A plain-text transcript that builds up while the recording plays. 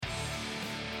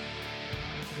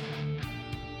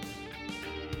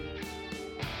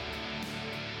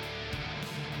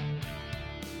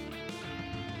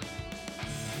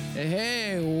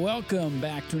Hey, welcome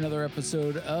back to another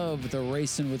episode of the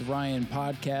Racing with Ryan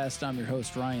podcast. I'm your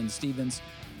host, Ryan Stevens.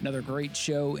 Another great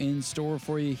show in store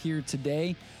for you here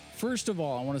today. First of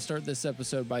all, I want to start this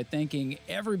episode by thanking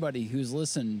everybody who's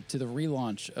listened to the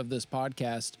relaunch of this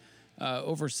podcast.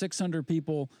 Over 600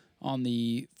 people on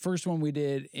the first one we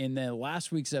did, in the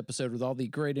last week's episode with all the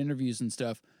great interviews and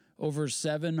stuff. Over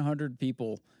 700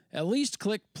 people at least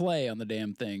click play on the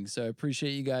damn thing. So I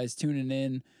appreciate you guys tuning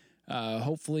in.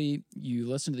 Hopefully you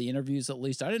listened to the interviews at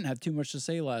least. I didn't have too much to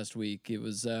say last week. It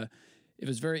was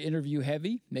very interview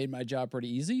heavy, made my job pretty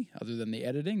easy other than the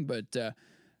editing, but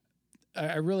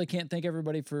I really can't thank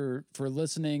everybody for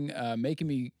listening, making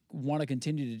me want to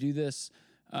continue to do this.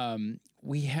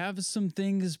 We have some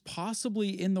things possibly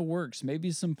in the works,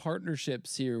 maybe some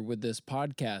partnerships here with this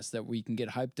podcast that we can get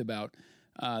hyped about.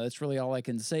 That's really all I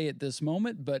can say at this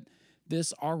moment, but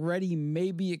this already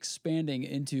may be expanding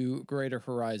into greater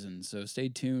horizons. So stay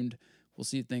tuned. We'll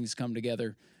see if things come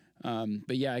together.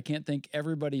 But yeah, I can't thank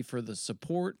everybody for the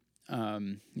support. I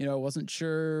wasn't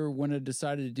sure when I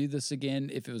decided to do this again,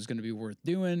 if it was going to be worth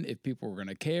doing, if people were going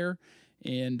to care,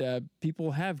 and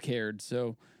people have cared.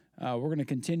 So we're going to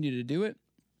continue to do it.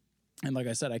 And like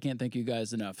I said, I can't thank you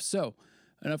guys enough. So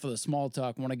enough of the small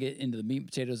talk. I want to get into the meat and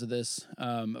potatoes of this.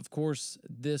 Of course,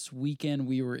 this weekend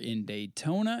we were in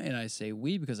Daytona, and I say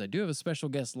we because I do have a special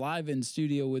guest live in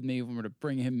studio with me. I'm going to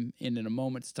bring him in a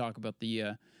moment to talk about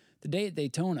the day at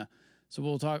Daytona. So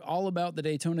we'll talk all about the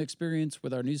Daytona experience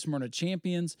with our new Smyrna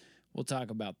champions. We'll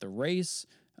talk about the race.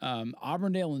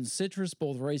 Auburndale and Citrus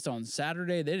both raced on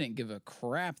Saturday. They didn't give a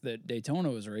crap that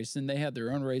Daytona was racing. They had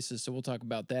their own races, so we'll talk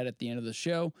about that at the end of the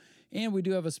show. And we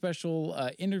do have a special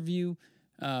interview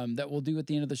that we'll do at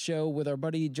the end of the show with our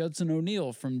buddy Judson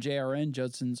O'Neil from JRN,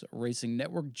 Judson's Racing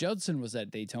Network. Judson was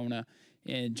at Daytona,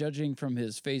 and judging from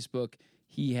his Facebook,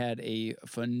 he had a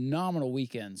phenomenal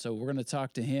weekend. So we're going to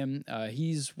talk to him.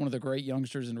 He's one of the great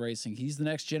youngsters in racing. He's the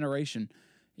next generation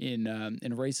in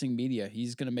racing media.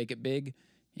 He's going to make it big,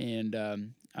 and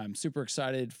I'm super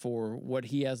excited for what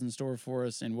he has in store for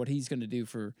us and what he's going to do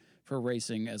for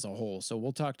racing as a whole. So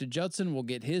we'll talk to Judson. We'll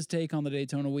get his take on the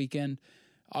Daytona weekend.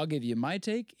 I'll give you my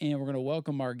take, and we're going to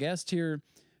welcome our guest here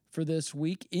for this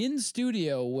week in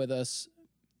studio with us,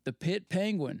 the Pit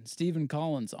Penguin, Stephen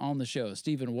Collins, on the show.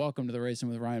 Stephen, welcome to the Racing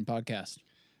with Ryan podcast.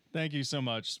 Thank you so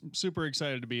much. I'm super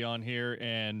excited to be on here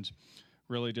and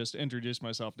really just introduce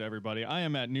myself to everybody. I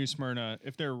am at New Smyrna.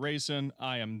 If they're racing,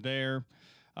 I am there.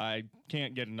 I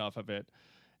can't get enough of it.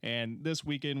 And this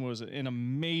weekend was an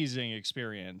amazing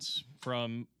experience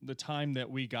from the time that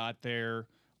we got there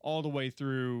all the way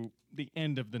through the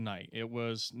end of the night. It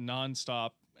was nonstop,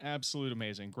 absolute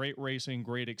amazing. Great racing,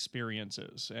 great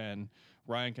experiences. And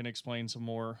Ryan can explain some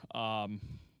more and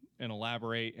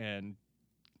elaborate. And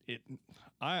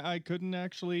I couldn't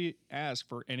actually ask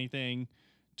for anything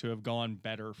to have gone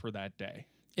better for that day.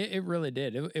 It really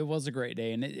did. It was a great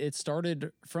day, and it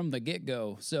started from the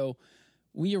get-go. So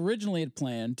we originally had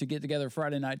planned to get together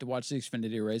Friday night to watch the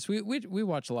Xfinity race. We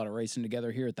watched a lot of racing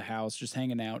together here at the house, just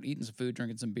hanging out, eating some food,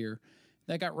 drinking some beer.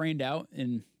 That got rained out,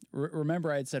 and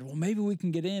remember I had said, well, maybe we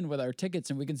can get in with our tickets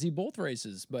and we can see both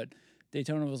races. But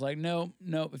Daytona was like, no,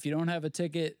 if you don't have a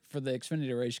ticket for the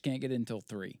Xfinity race, you can't get in until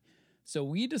 3. So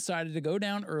we decided to go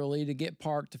down early to get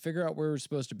parked, to figure out where we were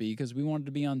supposed to be, because we wanted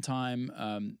to be on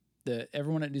time.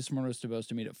 Everyone at New Smyrna was supposed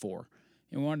to meet at 4.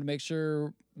 And we wanted to make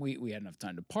sure we had enough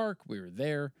time to park. We were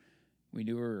there. We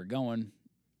knew where we were going,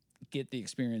 get the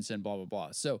experience in, blah, blah, blah.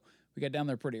 So we got down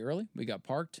there pretty early. We got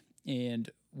parked, and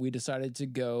we decided to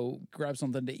go grab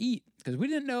something to eat because we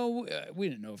didn't know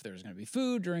if there was going to be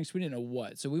food, drinks. We didn't know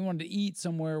what. So we wanted to eat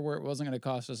somewhere where it wasn't going to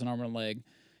cost us an arm and a leg.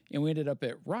 And we ended up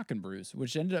at Rock and Brews,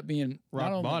 which ended up being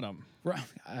Rock Bottom.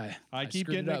 I keep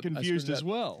getting it confused as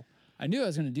well. I knew I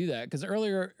was going to do that because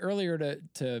earlier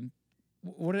to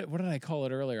what did I call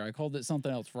it earlier? I called it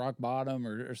something else, Rock Bottom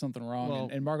or something wrong. Well,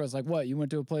 and Margo's like, what? You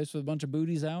went to a place with a bunch of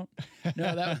booties out?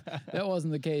 No, that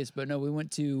wasn't the case. But no, we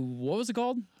went to, what was it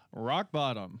called? Rock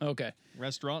Bottom. Okay.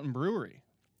 Restaurant and brewery.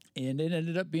 And it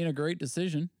ended up being a great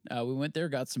decision. We went there,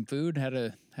 got some food, had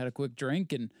a quick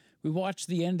drink, and we watched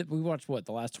the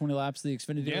last 20 laps of the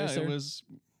Xfinity race there? Yeah, it was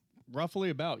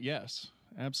roughly about, yes,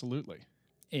 absolutely.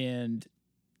 And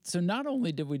so not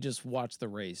only did we just watch the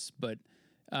race, but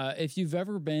if you've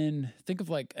ever been, think of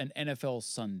like an NFL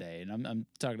Sunday, and I'm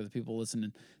talking to the people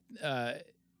listening.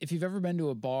 If you've ever been to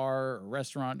a bar or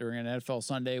restaurant during an NFL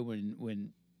Sunday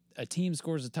when a team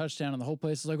scores a touchdown and the whole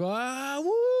place is like, ah, woo,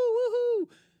 woohoo.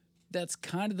 That's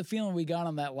kind of the feeling we got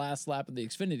on that last lap of the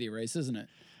Xfinity race, isn't it?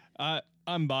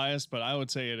 I'm biased, but I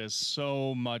would say it is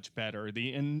so much better.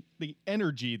 The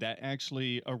energy that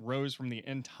actually arose from the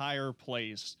entire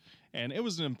place, and it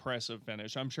was an impressive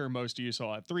finish. I'm sure most of you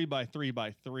saw it.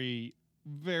 3x3x3,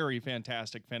 very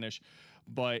fantastic finish.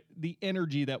 But the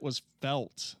energy that was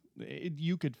felt,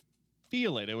 you could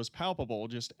feel it. It was palpable.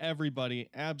 Just everybody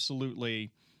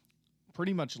absolutely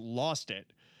pretty much lost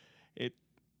it.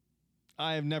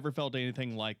 I have never felt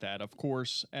anything like that. Of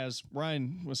course, as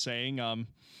Ryan was saying,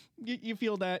 you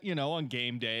feel that, on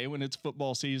game day when it's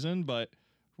football season, but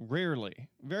rarely,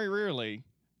 very rarely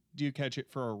do you catch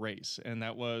it for a race. And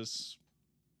that was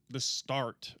the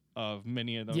start of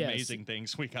many of the amazing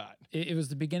things we got. It was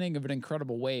the beginning of an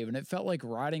incredible wave, and it felt like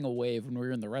riding a wave when we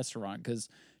were in the restaurant because,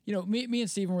 me and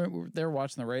Steven were there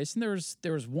watching the race, and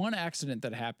there was one accident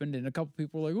that happened, and a couple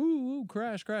people were like, ooh,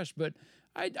 crash. But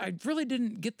I really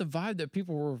didn't get the vibe that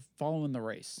people were following the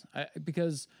race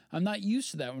because I'm not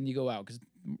used to that when you go out because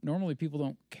normally people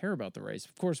don't care about the race.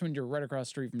 Of course, when you're right across the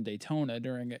street from Daytona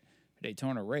during a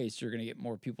Daytona race, you're going to get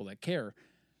more people that care.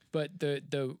 But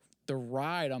the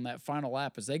ride on that final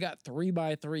lap, as they got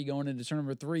 3x3 going into turn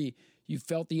number 3, you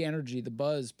felt the energy, the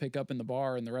buzz pick up in the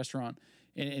bar in the restaurant,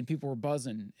 and people were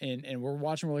buzzing, and we're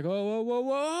watching, we're like, whoa,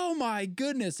 oh my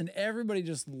goodness, and everybody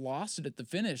just lost it at the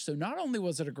finish. So not only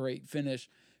was it a great finish,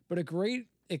 but a great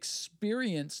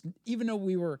experience, even though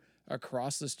we were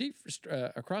across the street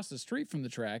from the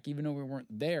track, even though we weren't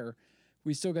there,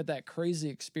 we still got that crazy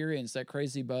experience, that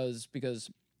crazy buzz, because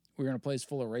we were in a place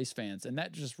full of race fans, and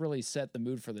that just really set the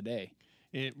mood for the day.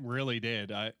 It really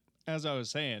did. As I was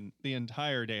saying, the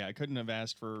entire day, I couldn't have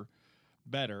asked for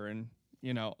better, and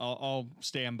I'll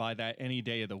stand by that any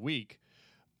day of the week.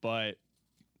 But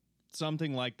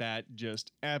something like that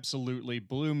just absolutely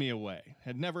blew me away.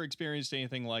 Had never experienced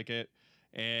anything like it,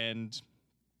 and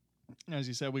as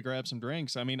you said, we grabbed some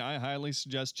drinks. I mean, I highly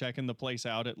suggest checking the place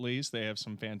out. At least they have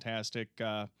some fantastic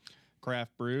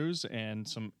craft brews and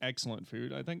some excellent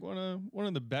food. I think one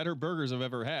of the better burgers I've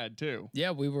ever had too. Yeah,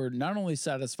 we were not only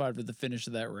satisfied with the finish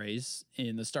of that race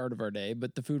in the start of our day,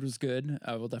 but the food was good.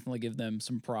 I will definitely give them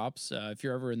some props. If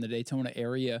you're ever in the Daytona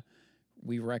area,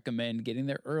 we recommend getting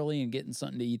there early and getting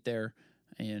something to eat there.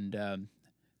 And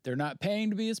they're not paying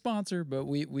to be a sponsor, but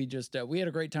we had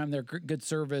a great time there. Good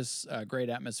service, great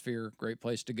atmosphere, great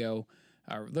place to go.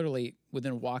 Literally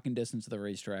within walking distance of the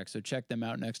racetrack. So check them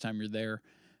out next time you're there.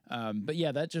 But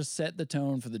yeah, that just set the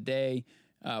tone for the day.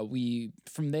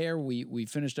 From there, we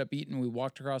finished up eating. We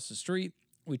walked across the street.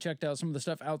 We checked out some of the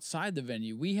stuff outside the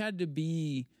venue. We had to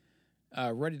be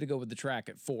ready to go with the track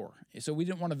at 4. So we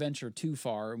didn't want to venture too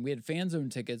far. And we had fan zone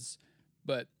tickets.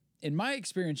 But in my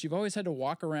experience, you've always had to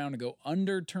walk around and go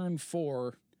under turn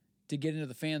 4 to get into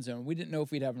the fan zone. We didn't know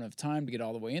if we'd have enough time to get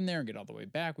all the way in there and get all the way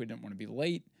back. We didn't want to be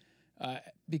late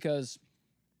because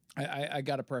I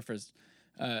got to preface.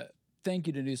 Thank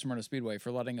you to New Smyrna Speedway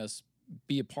for letting us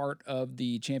be a part of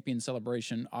the Champions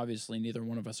Celebration. Obviously, neither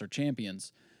one of us are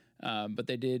champions, but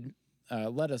they did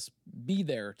let us be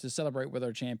there to celebrate with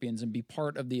our champions and be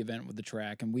part of the event with the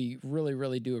track. And we really,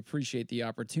 really do appreciate the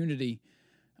opportunity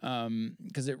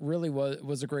because it really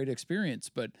was a great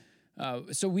experience. But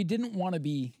so we didn't want to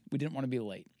be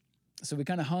late. So we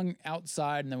kind of hung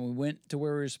outside, and then we went to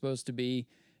where we were supposed to be,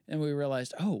 and we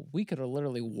realized, we could have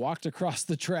literally walked across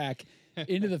the track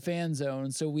into the fan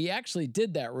zone. So we actually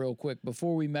did that real quick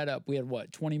before we met up. We had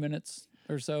 20 minutes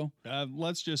or so?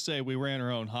 Let's just say we ran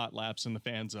our own hot laps in the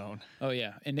fan zone. Oh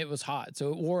yeah. And it was hot. So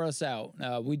it wore us out.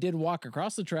 We did walk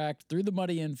across the track through the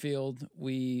muddy infield.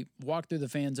 We walked through the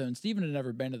fan zone. Steven had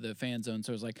never been to the fan zone.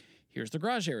 So it was like, here's the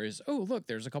garage areas. Oh, look,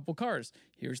 there's a couple cars.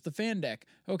 Here's the fan deck.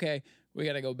 Okay. We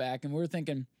got to go back. And we were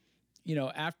thinking,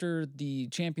 after the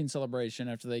champion celebration,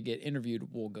 after they get interviewed,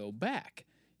 we'll go back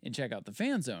and check out the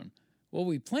fan zone. Well,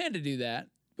 we planned to do that,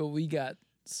 but we got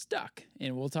stuck,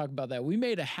 and we'll talk about that. We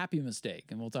made a happy mistake,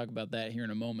 and we'll talk about that here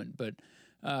in a moment. But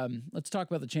let's talk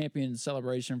about the champion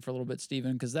celebration for a little bit,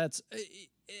 Steven, because that's,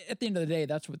 at the end of the day,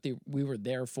 that's what we were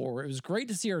there for. It was great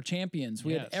to see our champions.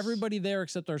 We had everybody there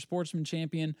except our sportsman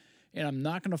champion, and I'm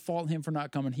not going to fault him for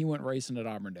not coming. He went racing at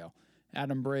Auburndale.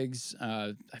 Adam Briggs,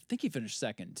 I think he finished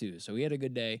second, too, so he had a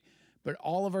good day. But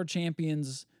all of our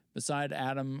champions, beside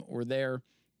Adam, were there.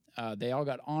 They all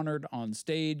got honored on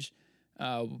stage.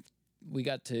 We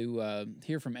got to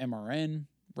hear from MRN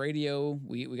radio.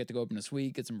 We got to go up in a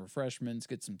suite, get some refreshments,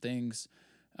 get some things.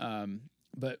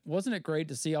 But wasn't it great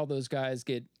to see all those guys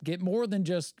get more than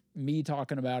just me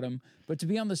talking about them, but to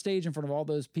be on the stage in front of all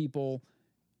those people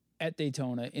at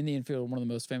Daytona in the infield, one of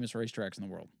the most famous racetracks in the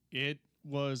world? It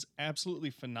was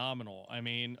absolutely phenomenal. I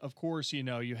mean, of course,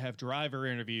 you have driver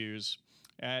interviews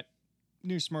at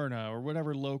New Smyrna or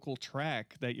whatever local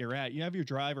track that you're at, you have your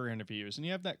driver interviews and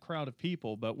you have that crowd of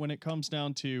people. But when it comes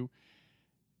down to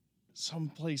some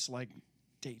place like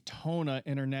Daytona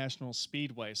International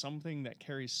Speedway, something that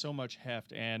carries so much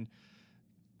heft, and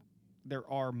there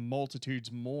are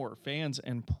multitudes more fans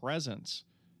and presence,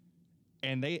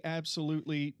 and they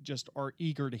absolutely just are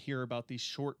eager to hear about these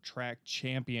short track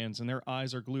champions, and their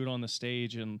eyes are glued on the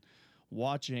stage and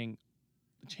watching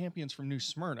the champions from New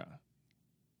Smyrna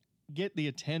get the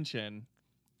attention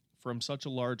from such a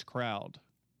large crowd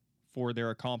for their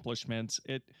accomplishments.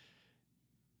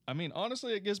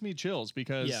 Honestly, it gives me chills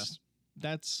because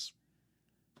that's...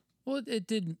 Well, it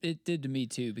did to me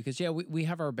too, because we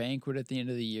have our banquet at the end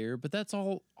of the year, but that's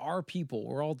all our people.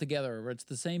 We're all together. It's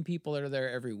the same people that are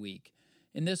there every week.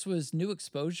 And this was new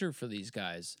exposure for these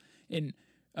guys. And,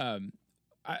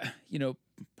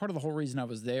 part of the whole reason I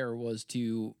was there was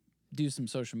to do some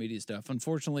social media stuff.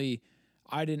 Unfortunately,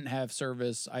 I didn't have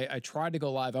service. I tried to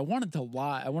go live. I wanted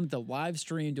to live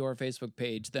stream to our Facebook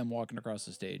page, them walking across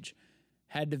the stage.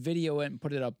 Had to video it and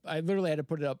put it up. I literally had to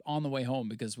put it up on the way home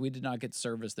because we did not get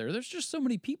service there. There's just so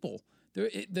many people.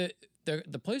 The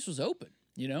place was open,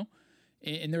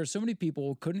 and there were so many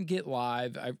people couldn't get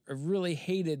live. I really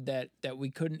hated that we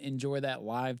couldn't enjoy that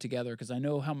live together, because I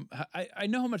know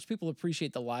how much people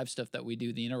appreciate the live stuff that we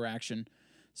do, the interaction.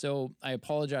 So I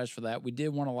apologize for that. We did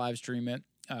want to live stream it.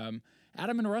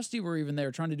 Adam and Rusty were even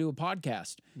there trying to do a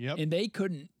podcast, and they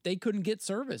couldn't get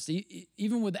service.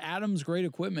 Even with Adam's great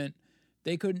equipment,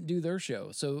 they couldn't do their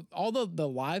show. So all the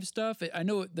live stuff, I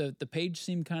know the page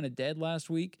seemed kind of dead last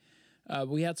week.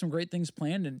 We had some great things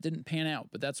planned and it didn't pan out,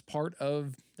 but that's part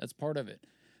of it.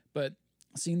 But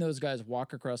seeing those guys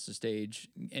walk across the stage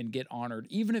and get honored,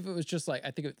 even if it was just like,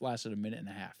 I think it lasted a minute and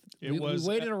a half. We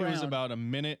waited around. It was about a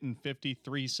minute and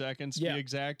 53 seconds to be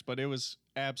exact, but it was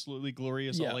absolutely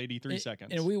glorious all 83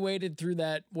 seconds. And we waited through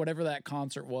that, whatever that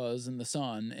concert was, in the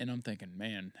sun, and I'm thinking,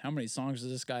 man, how many songs does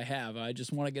this guy have? I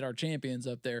just want to get our champions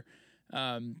up there.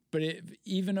 But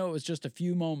even though it was just a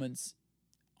few moments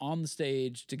on the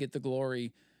stage to get the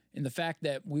glory, and the fact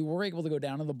that we were able to go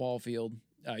down to the ball field,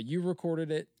 you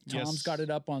recorded it. Tom's got it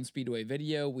up on Speedway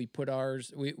Video. We put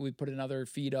ours. We put another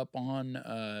feed up on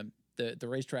the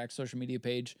racetrack social media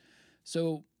page.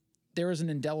 So there is an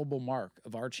indelible mark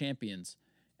of our champions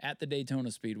at the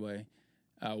Daytona Speedway,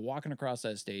 walking across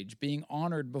that stage, being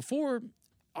honored before,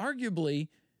 arguably,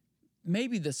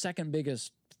 maybe the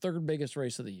third biggest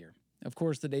race of the year. Of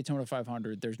course, the Daytona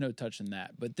 500. There's no touching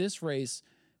that. But this race,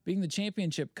 being the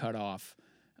championship cutoff,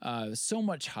 so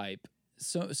much hype.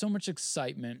 So much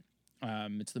excitement.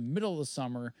 It's the middle of the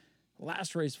summer,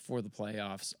 last race before the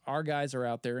playoffs. Our guys are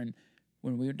out there, and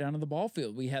when we went down to the ball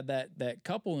field, we had that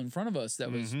couple in front of us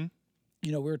that was,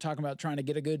 we were talking about trying to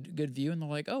get a good view, and they're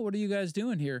like, "Oh, what are you guys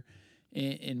doing here?"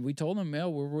 And we told them,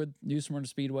 we're with New Smyrna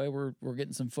Speedway. We're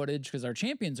getting some footage because our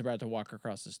champion's about to walk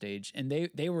across the stage, and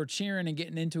they were cheering and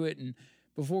getting into it. And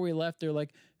before we left, they're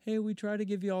like, "Hey, we try to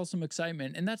give you all some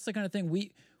excitement," and that's the kind of thing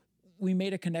we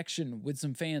made a connection with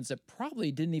some fans that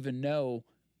probably didn't even know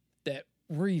that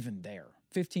we're even there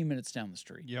 15 minutes down the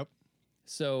street. Yep.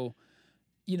 So,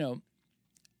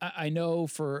 I know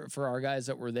for our guys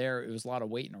that were there, it was a lot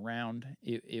of waiting around.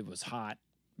 It was hot,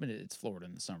 but it's Florida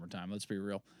in the summertime. Let's be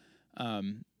real.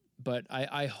 But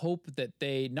I hope that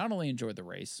they not only enjoyed the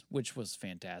race, which was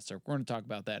fantastic. We're going to talk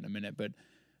about that in a minute, but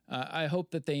I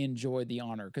hope that they enjoyed the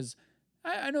honor, because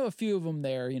I know a few of them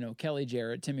there, Kelly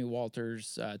Jarrett, Timmy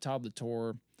Walters, Todd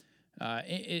Latour,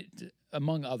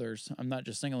 among others. I'm not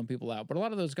just singling people out, but a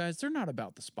lot of those guys, they're not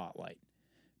about the spotlight.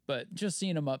 But just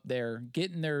seeing them up there,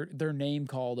 getting their name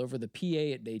called over the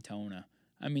PA at Daytona,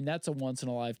 I mean, that's a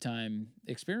once-in-a-lifetime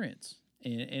experience,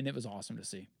 and it was awesome to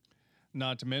see.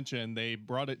 Not to mention, they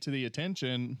brought it to the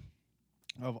attention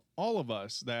of all of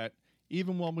us that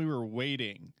even while we were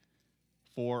waiting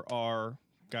for our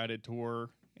guided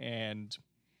tour and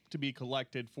to be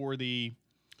collected for the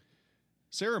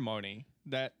ceremony,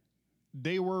 that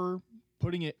they were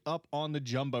putting it up on the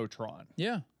Jumbotron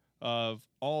of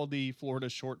all the Florida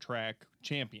short track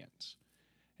champions.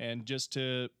 And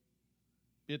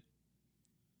it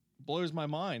blows my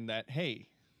mind that, hey,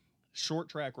 short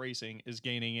track racing is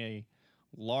gaining a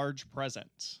large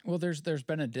presence. Well, there's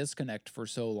been a disconnect for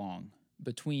so long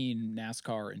between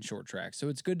NASCAR and short track. So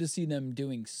it's good to see them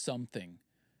doing something,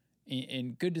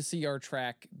 and good to see our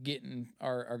track getting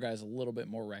our guys a little bit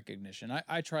more recognition.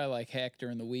 I try like heck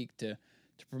during the week to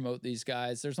promote these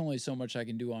guys. There's only so much I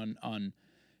can do on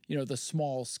the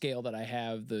small scale that I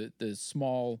have, the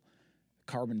small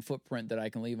carbon footprint that I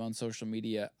can leave on social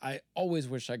media. I always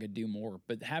wish I could do more,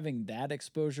 but having that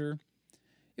exposure,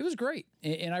 it was great.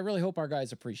 And I really hope our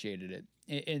guys appreciated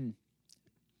it. And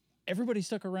everybody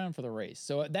stuck around for the race.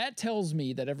 So that tells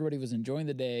me that everybody was enjoying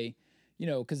the day, you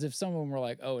know, because if some of them were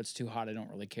like, oh, it's too hot, I don't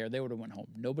really care, they would have went home.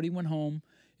 Nobody went home.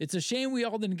 It's a shame we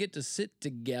all didn't get to sit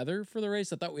together for the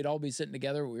race. I thought we'd all be sitting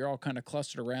together. We were all kind of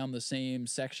clustered around the same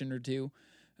section or two.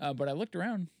 But I looked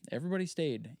around, everybody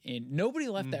stayed, and nobody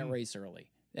left that race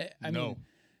early. I mean,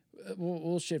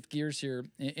 we'll shift gears here.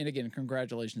 And again,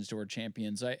 congratulations to our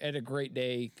champions. I had a great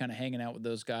day kind of hanging out with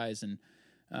those guys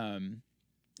and,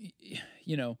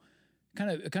 you know,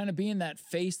 kind of being that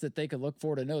face that they could look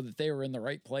for to know that they were in the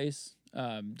right place,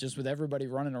 just with everybody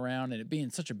running around and it being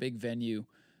such a big venue.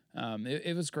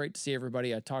 It was great to see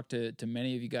everybody. I talked to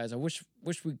many of you guys. I wish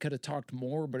we could have talked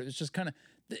more, but it was just kind of,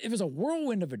 it was a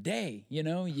whirlwind of a day, you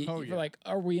know? You're like,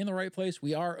 are we in the right place?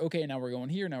 We are. Okay, now we're going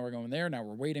here. Now we're going there. Now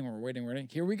we're waiting.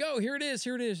 Here we go. Here it is.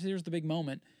 Here's the big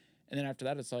moment. And then after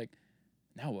that, it's like,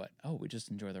 now what? Oh, we just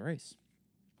enjoy the race.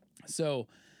 So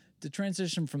to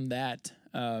transition from that,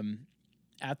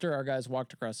 after our guys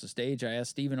walked across the stage, I asked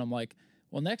Steven, I'm like,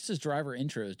 well, next is driver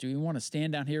intros. Do we want to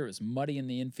stand down here? It was muddy in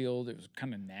the infield. It was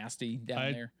kind of nasty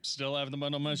down there. Still have the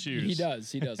mud on my shoes. He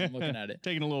does. I'm looking at it.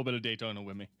 Taking a little bit of Daytona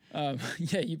with me.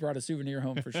 Yeah, you brought a souvenir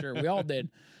home for sure. We all did.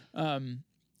 And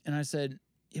I said,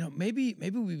 you know, maybe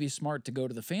we'd be smart to go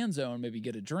to the fan zone, maybe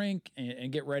get a drink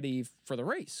and get ready for the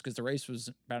race, because the race was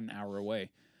about an hour away.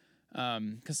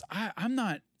 Because I'm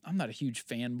not a huge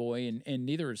fanboy, and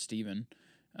neither is Steven.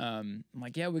 I'm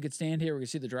like, yeah, we could stand here, we could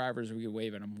see the drivers, we could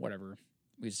wave at them, whatever.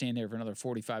 We could stand here for another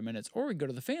 45 minutes, or we could go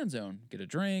to the fan zone, get a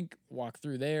drink, walk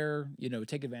through there, you know,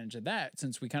 take advantage of that,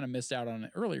 since we kind of missed out on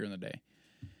it earlier in the day.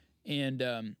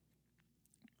 And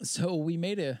so we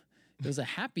it was a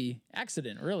happy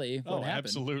accident, really. What happened.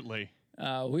 Absolutely.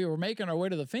 We were making our way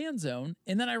to the fan zone,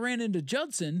 and then I ran into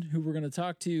Judson, who we're going to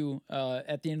talk to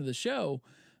at the end of the show.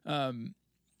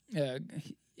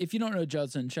 If you don't know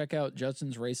Judson, check out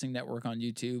Judson's Racing Network on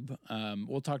YouTube.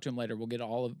 We'll talk to him later. We'll get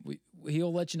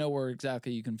he'll let you know where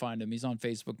exactly you can find him. He's on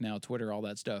Facebook now, Twitter, all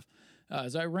that stuff.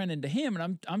 So I ran into him,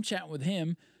 and I'm chatting with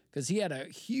him because he had a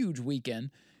huge weekend.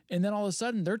 And then all of a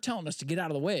sudden, they're telling us to get out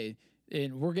of the way,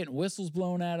 and we're getting whistles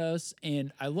blown at us.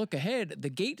 And I look ahead, the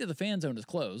gate to the fan zone is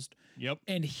closed. Yep.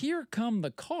 And here come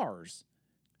the cars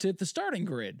to the starting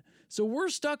grid. So we're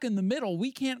stuck in the middle.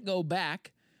 We can't go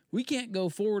back. We can't go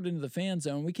forward into the fan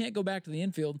zone. We can't go back to the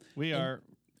infield. We are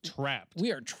trapped.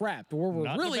 We are trapped where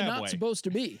we're really not supposed to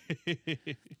be.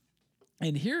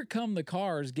 And here come the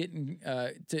cars getting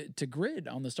to grid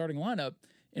on the starting lineup,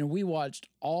 and we watched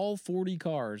all 40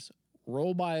 cars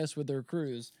roll by us with their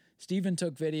crews. Steven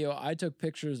took video. I took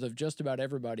pictures of just about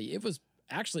everybody. It was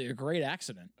actually a great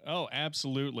accident. Oh,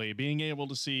 absolutely. Being able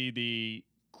to see the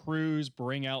crews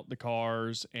bring out the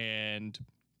cars, and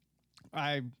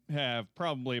I have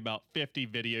probably about 50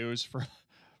 videos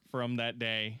from that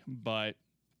day, but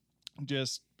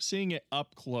just seeing it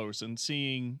up close and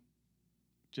seeing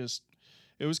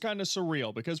it was kind of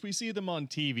surreal, because we see them on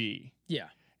TV. Yeah.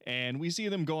 And we see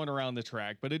them going around the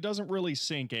track, but it doesn't really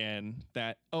sink in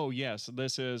that, oh, yes,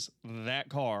 this is that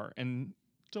car. And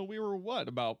so we were,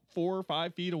 about 4 or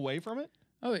 5 feet away from it?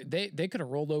 Oh, they could have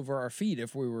rolled over our feet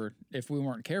if we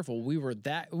weren't careful. We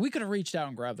could have reached out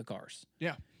and grabbed the cars.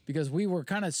 Yeah. Because we were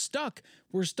kind of stuck.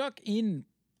 We're stuck in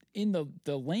the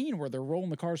lane where they're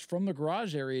rolling the cars from the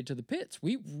garage area to the pits.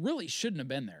 We really shouldn't have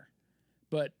been there.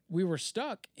 But we were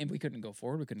stuck, and we couldn't go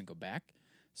forward. We couldn't go back.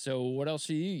 So what else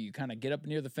do? You kind of get up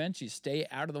near the fence, you stay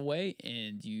out of the way,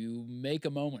 and you make a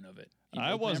moment of it.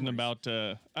 I wasn't about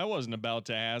to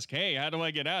ask, hey, how do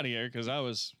I get out of here? Because I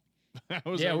was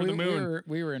over the moon.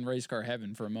 We were in race car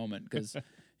heaven for a moment, because,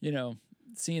 you know,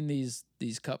 seeing these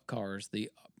Cup cars,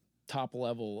 the top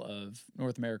level of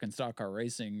North American stock car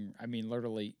racing, I mean,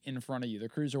 literally in front of you. The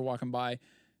crews are walking by.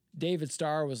 David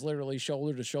Starr was literally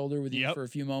shoulder to shoulder with you for a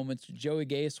few moments. Joey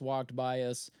Gase walked by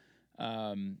us.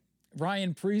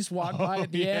 Ryan Preece walked by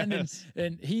at the end,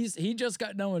 and he just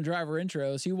got done with driver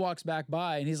intros. He walks back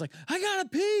by, and he's like, I gotta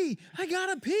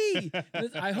pee.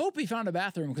 I hope he found a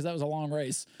bathroom, because that was a long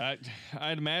race.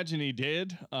 I'd imagine he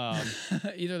did.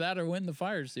 Either that or went in the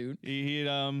fire suit. He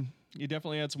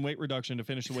definitely had some weight reduction to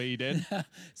finish the way he did.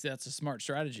 See, that's a smart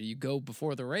strategy. You go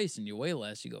before the race, and you weigh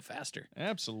less, you go faster.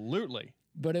 Absolutely.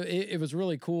 But it was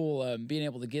really cool being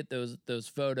able to get those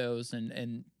photos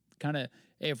and kind of,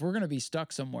 hey, if we're going to be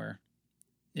stuck somewhere,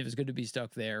 it was good to be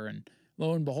stuck there. And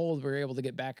lo and behold, we were able to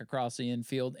get back across the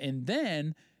infield. And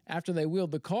then after they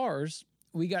wheeled the cars,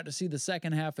 we got to see the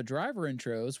second half of driver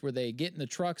intros where they get in the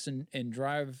trucks and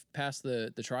drive past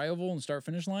the tri-oval and start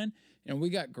finish line. And we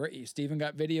got great, Steven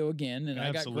got video again, and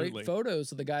Absolutely. I got great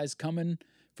photos of the guys coming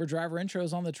for driver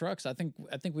intros on the trucks. I think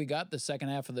we got the second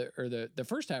half of the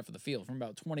first half of the field from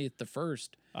about 20th to 1st.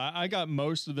 I got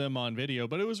most of them on video,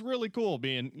 but it was really cool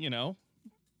being,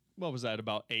 what was that,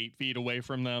 about 8 feet away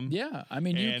from them? Yeah, I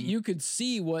mean, you could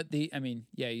see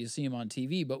you see them on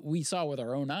TV, but we saw with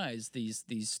our own eyes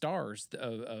these stars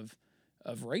of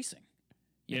racing.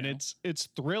 And it's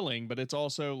thrilling, but it's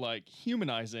also like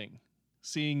humanizing.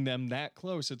 Seeing them that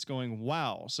close, it's going,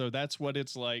 wow. So that's what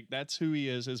it's like. That's who he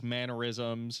is, his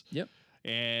mannerisms. Yep.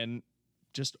 And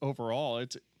just overall,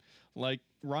 it's like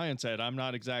Ryan said, I'm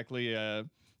not exactly a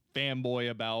fanboy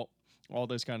about all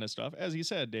this kind of stuff. As he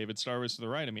said, David Starr was to the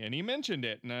right of me, and he mentioned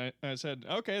it. And I said,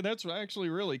 okay, that's actually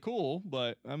really cool,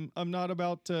 but I'm not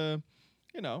about,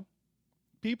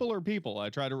 people are people.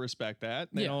 I try to respect that.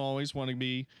 They don't always want to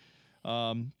be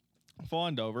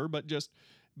fawned over, but just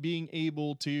being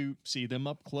able to see them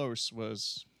up close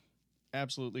was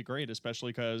absolutely great,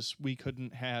 especially because we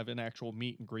couldn't have an actual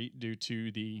meet and greet due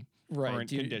to the current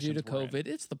conditions due to COVID.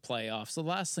 It's the playoffs. The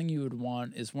last thing you would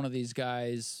want is one of these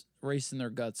guys racing their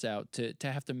guts out to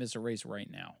have to miss a race right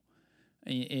now.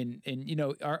 And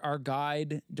our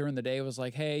guide during the day was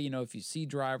like, hey, if you see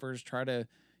drivers, try to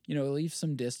leave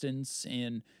some distance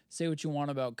and say what you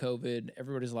want about COVID.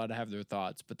 Everybody's allowed to have their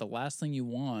thoughts, but the last thing you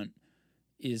want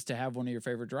is to have one of your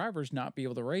favorite drivers not be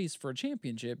able to race for a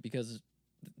championship because,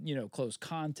 close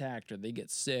contact or they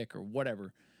get sick or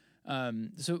whatever.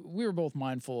 So we were both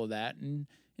mindful of that and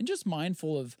just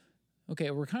mindful of,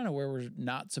 okay, we're kind of where we're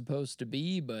not supposed to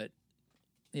be, but,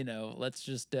 let's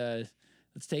just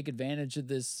let's take advantage of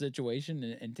this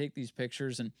situation and take these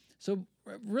pictures. And so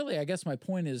really, I guess my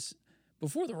point is,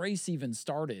 before the race even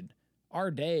started, our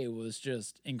day was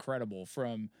just incredible,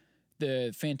 from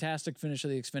the fantastic finish of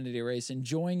the Xfinity race,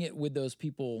 enjoying it with those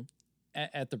people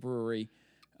at the brewery,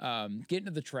 getting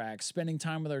to the track, spending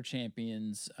time with our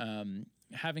champions,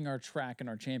 having our track and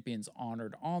our champions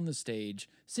honored on the stage,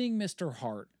 seeing Mr.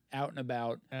 Hart out and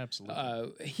about.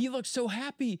 Absolutely. He looked so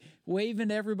happy, waving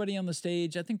to everybody on the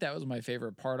stage. I think that was my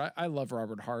favorite part. I love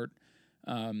Robert Hart.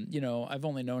 I've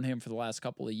only known him for the last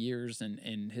couple of years,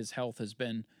 and his health has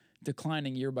been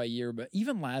declining year by year. But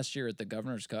even last year at the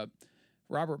Governor's Cup,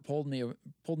 Robert pulled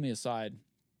me aside,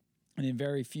 and in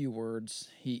very few words,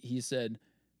 he said,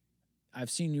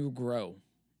 "I've seen you grow.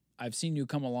 I've seen you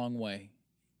come a long way."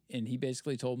 And he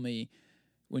basically told me,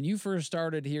 when you first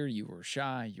started here, you were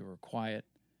shy, you were quiet.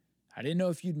 I didn't know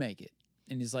if you'd make it.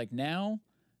 And he's like, now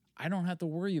I don't have to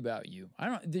worry about you.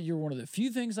 You're one of the few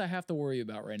things I have to worry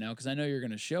about right now, because I know you're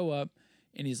going to show up.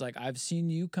 And he's like, I've seen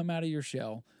you come out of your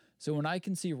shell. So when I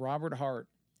can see Robert Hart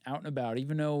out and about,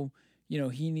 even though,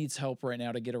 he needs help right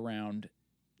now to get around,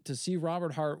 to see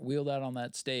Robert Hart wheeled out on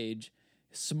that stage,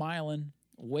 smiling,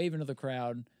 waving to the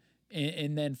crowd,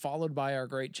 and then followed by our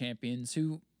great champions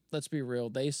who, let's be real,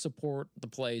 they support the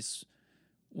place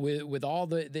with all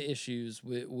the issues,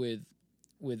 with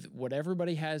what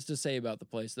everybody has to say about the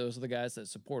place. Those are the guys that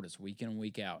support us week in and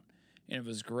week out. And it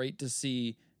was great to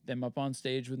see them up on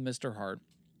stage with Mr. Hart,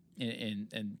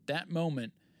 and that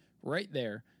moment right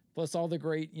there, plus all the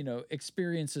great,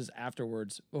 experiences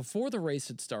afterwards. Before the race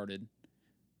had started,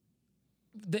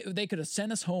 they could have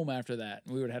sent us home after that,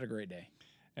 and we would have had a great day.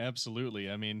 Absolutely.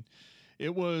 I mean,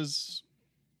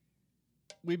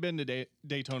 we've been to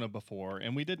Daytona before,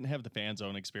 and we didn't have the fan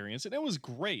zone experience, and it was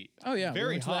great. Oh yeah,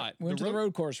 very hot. We went to the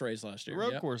road course race last year. The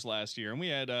road course last year, and we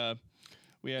had it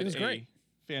was great.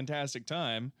 Fantastic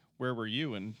time. Where were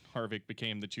you? And Harvick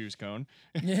became the choose cone.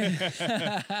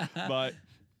 Yeah. But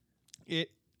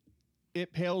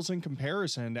it pales in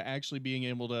comparison to actually being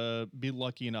able to be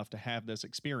lucky enough to have this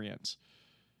experience.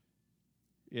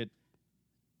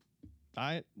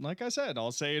 Like I said,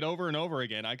 I'll say it over and over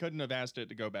again. I couldn't have asked it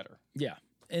to go better. Yeah.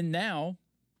 And now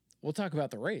we'll talk about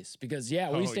the race, because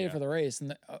we stayed for the race,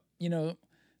 and the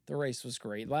race was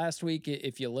great. Last week,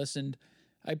 if you listened,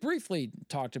 I briefly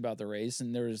talked about the race,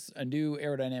 and there was a new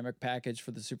aerodynamic package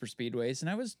for the super speedways, and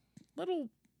I was I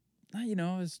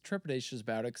was trepidatious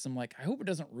about it, because I'm like, I hope it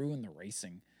doesn't ruin the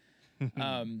racing.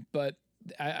 But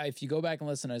if you go back and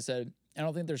listen, I said, I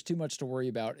don't think there's too much to worry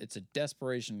about. It's a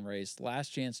desperation race, last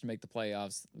chance to make the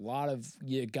playoffs. A lot of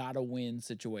you gotta win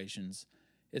situations.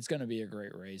 It's going to be a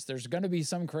great race. There's going to be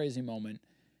some crazy moment.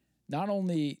 Not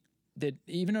only did,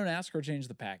 even though NASCAR changed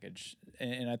the package,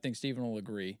 and I think Steven will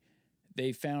agree,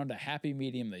 they found a happy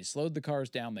medium. They slowed the cars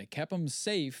down. They kept them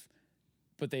safe,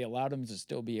 but they allowed them to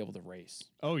still be able to race.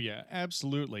 Oh, yeah,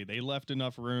 absolutely. They left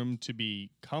enough room to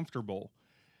be comfortable.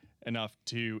 enough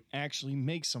to actually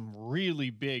make some really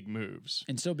big moves.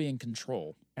 And still be in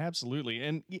control. Absolutely.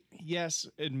 And yes,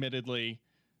 admittedly,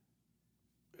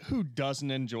 who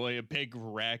doesn't enjoy a big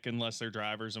wreck unless their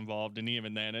driver's involved? And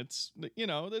even then, it's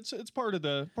part of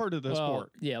the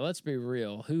sport. Yeah, let's be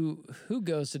real. Who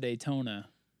goes to Daytona,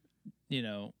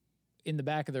 in the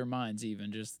back of their minds,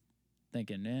 even just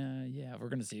thinking, yeah, we're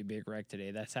going to see a big wreck today.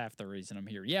 That's half the reason I'm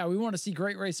here. Yeah, we want to see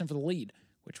great racing for the lead,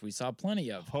 which we saw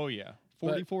plenty of. Oh, yeah.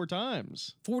 44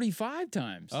 times. 45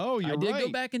 times. Oh, you're right. I did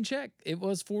go back and check. It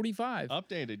was 45.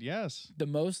 Updated, yes. The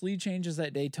most lead changes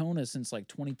at Daytona since like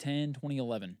 2010,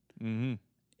 2011. Mm-hmm.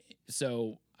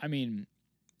 So, I mean,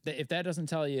 if that doesn't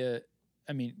tell you,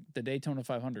 the Daytona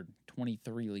 500,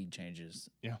 23 lead changes.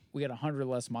 Yeah. We got 100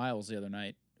 less miles the other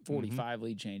night, 45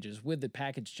 lead changes with the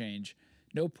package change,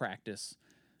 no practice.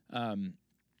 When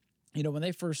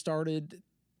they first started,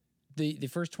 the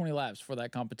first 20 laps for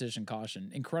that competition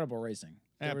caution, incredible racing.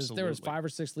 There was 5 or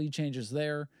 6 lead changes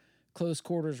there, close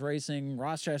quarters racing.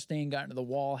 Ross Chastain got into the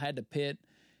wall, had to pit,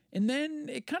 and then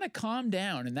it kind of calmed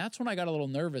down. And that's when I got a little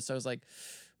nervous. I was like,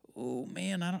 "Oh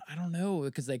man, I don't know,"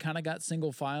 because they kind of got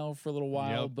single file for a little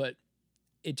while, but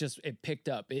it picked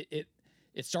up. It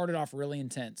started off really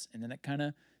intense, and then it kind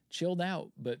of chilled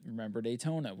out. But remember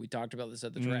Daytona? We talked about this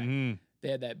at the track. They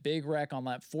had that big wreck on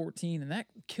lap 14, and that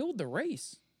killed the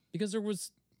race. Because there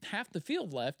was half the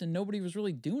field left and nobody was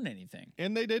really doing anything.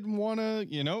 And they didn't want to,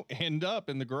 end up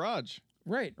in the garage.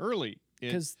 Right. Early.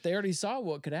 Because they already saw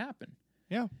what could happen.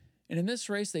 Yeah. And in this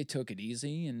race, they took it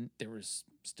easy and there was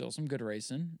still some good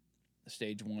racing.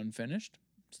 Stage 1 finished.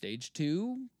 Stage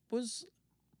 2 was,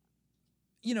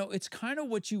 it's kind of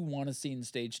what you want to see in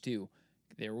stage 2.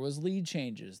 There was lead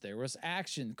changes. There was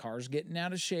action. Cars getting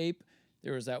out of shape.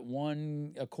 There was that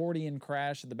one accordion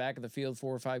crash at the back of the field.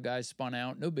 4 or 5 guys spun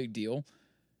out. No big deal.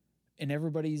 And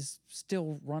everybody's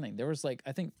still running. There was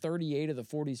I think 38 of the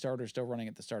 40 starters still running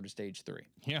at the start of stage 3.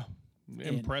 Yeah.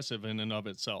 Impressive in and of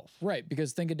itself. Right.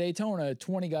 Because think of Daytona,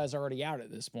 20 guys already out at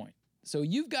this point. So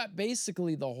you've got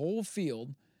basically the whole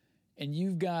field and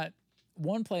you've got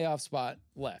one playoff spot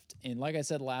left. And like I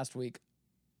said last week,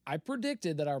 I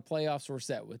predicted that our playoffs were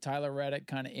set with Tyler Reddick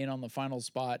kind of in on the final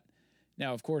spot.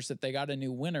 Now, of course, if they got a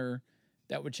new winner,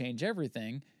 that would change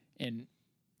everything. And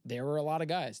there were a lot of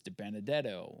guys,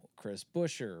 DiBenedetto, Chris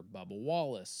Buescher, Bubba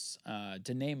Wallace,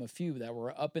 to name a few that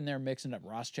were up in there mixing up.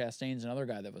 Ross Chastain's another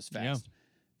guy that was fast. Yeah.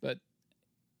 But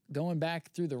going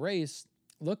back through the race,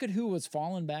 look at who was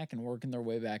falling back and working their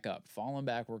way back up. Falling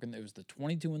back, working. It was the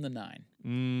 22 and the 9.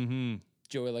 Mm-hmm.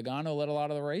 Joey Logano led a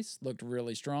lot of the race, looked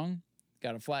really strong.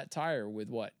 Got a flat tire with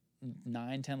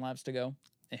 9-10 laps to go.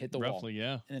 And hit the wall. Roughly,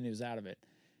 yeah. And then he was out of it.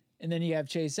 And then you have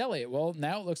Chase Elliott. Well,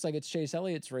 now it looks like it's Chase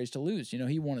Elliott's race to lose.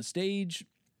 He won a stage.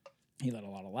 He led a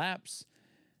lot of laps,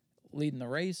 leading the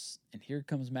race. And here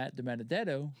comes Matt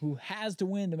DiBenedetto, who has to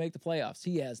win to make the playoffs.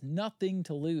 He has nothing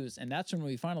to lose. And that's when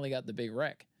we finally got the big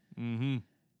wreck. Mm-hmm.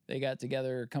 They got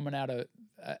together coming out of...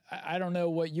 I don't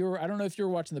know if you were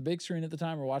watching the big screen at the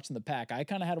time or watching the pack. I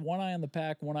kind of had one eye on the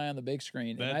pack, one eye on the big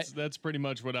screen. That's pretty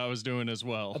much what I was doing as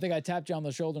well. I think I tapped you on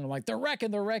the shoulder and I'm like, they're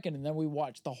wrecking. And then we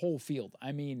watched the whole field.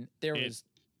 I mean, there was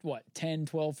 10,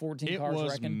 12, 14 cars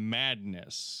wrecking. It was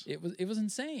madness. It was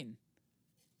insane.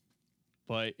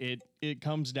 But it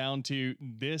comes down to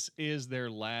this is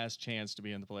their last chance to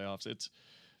be in the playoffs. It's,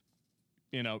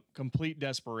 complete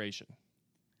desperation.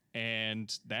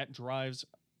 And that drives...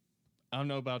 I don't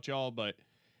know about y'all, but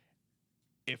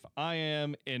if I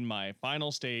am in my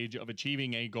final stage of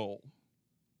achieving a goal,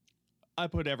 I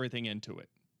put everything into it.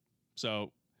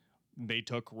 So they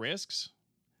took risks.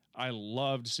 I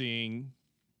loved seeing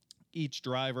each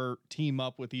driver team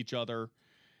up with each other,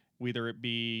 whether it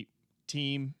be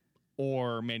team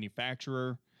or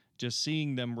manufacturer, just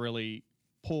seeing them really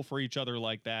pull for each other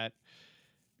like that.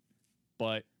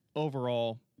 But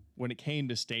overall, when it came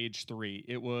to stage 3,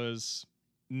 it was...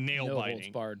 nail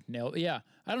biting. Yeah.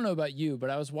 I don't know about you, but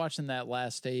I was watching that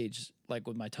last stage,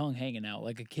 with my tongue hanging out,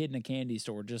 like a kid in a candy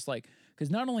store, because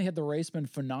not only had the race been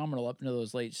phenomenal up into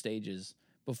those late stages,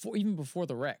 even before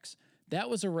the wrecks, that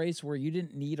was a race where you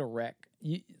didn't need a wreck.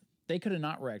 They could have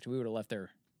not wrecked. We would have left there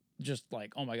just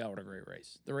oh my God, what a great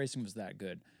race. The racing was that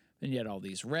good. Then you had all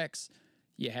these wrecks.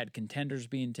 You had contenders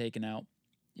being taken out.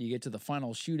 You get to the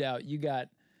final shootout. You got,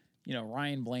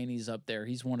 Ryan Blaney's up there.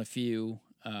 He's won a few.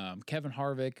 Kevin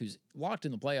Harvick, who's locked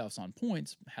in the playoffs on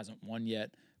points, hasn't won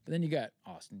yet. But then you got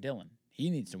Austin Dillon.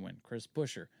 He needs to win. Chris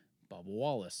Buescher, Bubba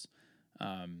Wallace.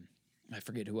 I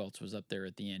forget who else was up there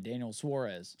at the end. Daniel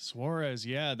Suarez.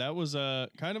 Yeah. That was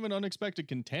kind of an unexpected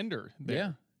contender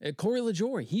there. Yeah. Corey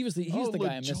LaJoie. He's the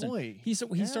guy I'm missing. He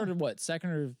started, second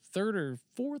or third or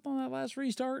fourth on that last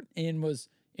restart and was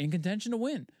in contention to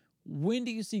win. When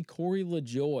do you see Corey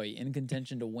LaJoie in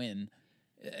contention to win?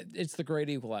 It's the great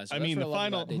equalizer. I That's mean, what I love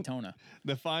about Daytona.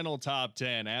 The final top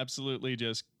 10 absolutely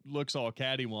just looks all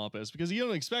cattywampus because you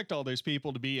don't expect all those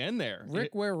people to be in there.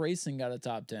 Rick Ware Racing got a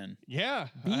top 10. Yeah.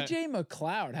 BJ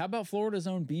McLeod. How about Florida's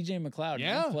own BJ McLeod?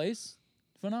 Yeah. Ninth place.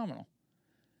 Phenomenal.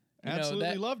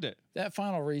 Absolutely loved it. That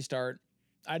final restart,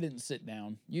 I didn't sit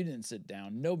down. You didn't sit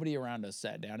down. Nobody around us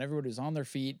sat down. Everybody was on their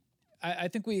feet. I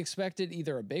think we expected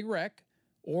either a big wreck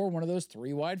or one of those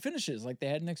 3-wide finishes like they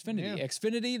had in Xfinity. Yeah.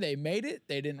 Xfinity, they made it.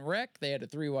 They didn't wreck. They had a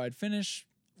 3-wide finish.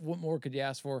 What more could you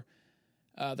ask for?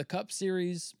 The Cup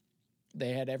Series,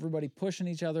 they had everybody pushing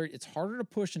each other. It's harder to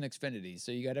push in Xfinity.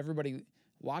 So you got everybody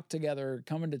locked together,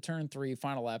 coming to turn 3,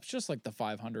 final laps, just like the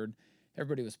 500.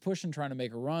 Everybody was pushing, trying to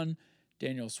make a run.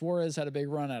 Daniel Suarez had a big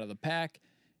run out of the pack.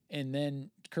 And then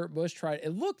Kurt Busch tried.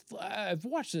 I've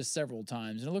watched this several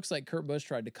times, and it looks like Kurt Busch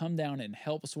tried to come down and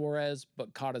help Suarez,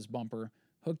 but caught his bumper,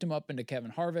 hooked him up into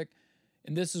Kevin Harvick.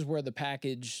 And this is where the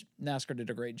package, NASCAR did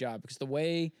a great job because the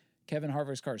way Kevin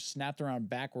Harvick's car snapped around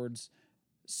backwards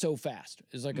so fast.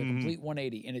 It was like a complete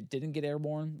 180, and it didn't get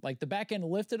airborne. Like the back end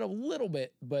lifted a little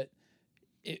bit, but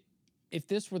if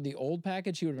this were the old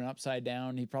package, he would have been upside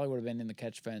down. He probably would have been in the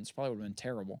catch fence. Probably would have been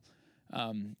terrible.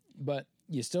 But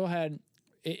you still had,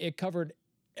 it covered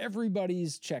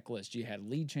everybody's checklist. You had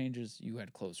lead changes. You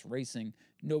had close racing.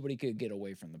 Nobody could get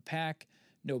away from the pack.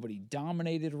 Nobody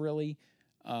dominated really.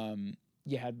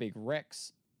 You had big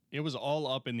wrecks. It was all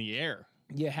up in the air.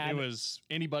 It was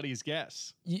anybody's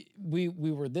guess. We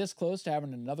were this close to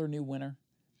having another new winner.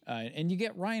 And you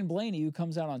get Ryan Blaney, who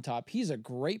comes out on top. He's a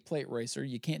great plate racer.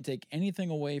 You can't take anything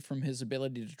away from his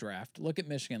ability to draft. Look at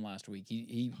Michigan last week.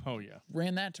 He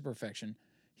ran that to perfection.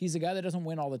 He's a guy that doesn't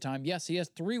win all the time. Yes, he has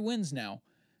 3 wins now,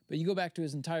 but you go back to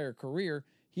his entire career,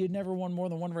 he had never won more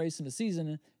than 1 race in a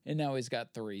season, and now he's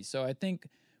got 3. So I think,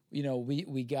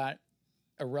 we got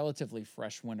a relatively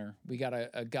fresh winner. We got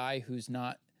a guy who's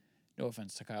not, no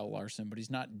offense to Kyle Larson, but he's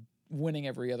not winning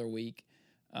every other week.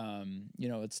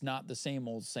 It's not the same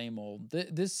old.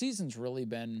 This season's really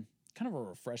been kind of a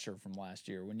refresher from last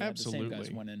year when you had the same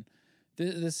guys winning.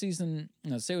 This season,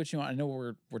 say what you want. I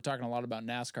know we're talking a lot about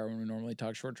NASCAR when we normally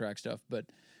talk short track stuff, but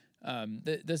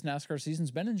this NASCAR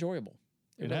season's been enjoyable.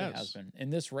 It really has been.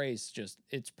 And this race,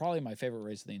 it's probably my favorite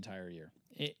race of the entire year.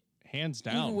 Hands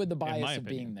down. Even with the bias of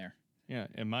being there. Yeah,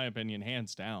 in my opinion,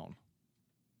 hands down.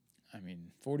 I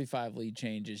mean, 45 lead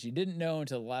changes. You didn't know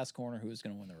until the last corner who was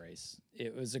going to win the race.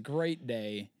 It was a great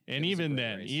day. And even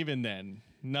then,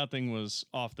 nothing was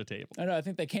off the table. I know. I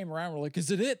think they came around. We're like,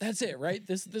 is it? That's it, right?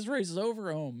 This race is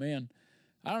over. Oh man,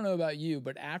 I don't know about you,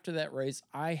 but after that race,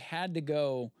 I had to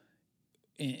go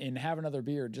and have another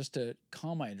beer just to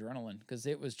calm my adrenaline because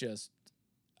it was just,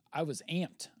 I was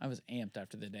amped. I was amped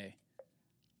after the day.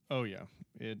 Oh yeah,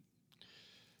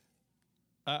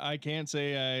 I can't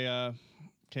say I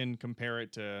can compare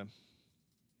it to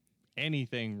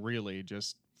anything really.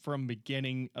 Just from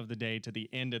beginning of the day to the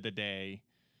end of the day,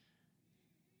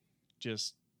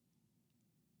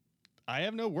 I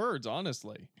have no words,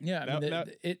 honestly. Yeah,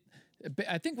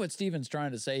 I think what Steven's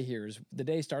trying to say here is the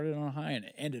day started on a high and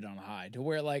it ended on a high to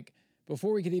where, like,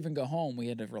 before we could even go home, we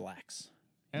had to relax.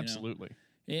 Absolutely.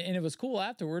 And it was cool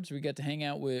afterwards. We got to hang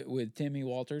out with Timmy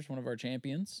Walters, one of our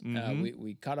champions.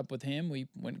 We caught up with him. We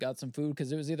went and got some food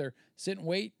because it was either sit and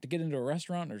wait to get into a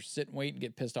restaurant or sit and wait and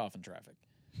get pissed off in traffic.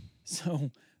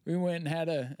 So we went and had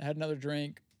another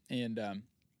drink and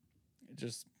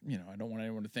just, I don't want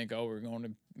anyone to think, oh,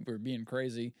 we're being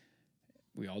crazy.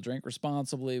 We all drank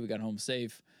responsibly. We got home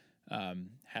safe.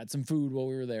 Had some food while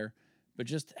we were there, but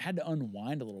just had to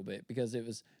unwind a little bit because it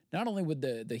was not only with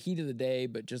the heat of the day,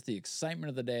 but just the excitement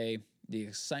of the day, the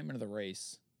excitement of the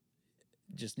race.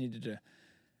 Just needed to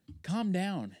calm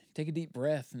down, take a deep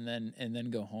breath, and then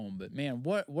go home. But man,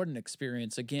 what an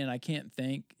experience! Again, I can't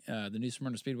thank the new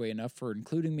Smyrna Speedway enough for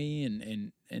including me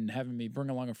and having me bring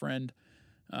along a friend.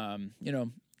 It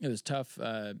was tough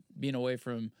being away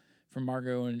from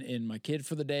Margot and my kid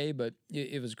for the day, but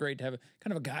it was great to have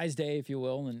kind of a guy's day, if you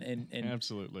will. And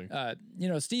absolutely.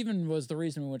 Steven was the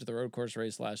reason we went to the road course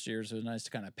race last year, so it was nice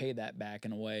to kind of pay that back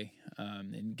in a way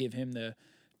and give him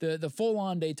the full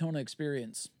on Daytona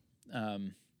experience.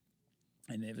 And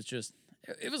it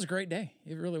was a great day.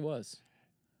 It really was.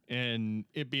 And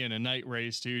it being a night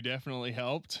race too definitely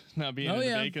helped. Not being in the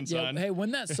bacon sun. Hey,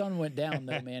 when that sun went down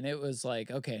though, man, it was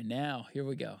like, okay, now here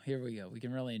we go. We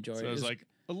can really enjoy it. So it was like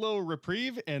a little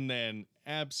reprieve and then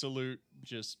absolute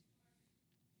just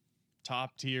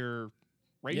top tier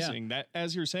racing. That,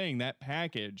 as you're saying, that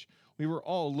package, we were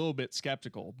all a little bit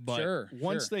skeptical, but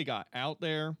once they got out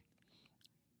there,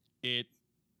 the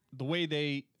way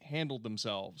they handled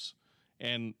themselves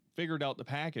and figured out the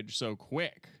package so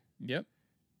quick. Yep.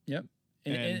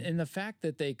 And the fact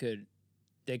that they could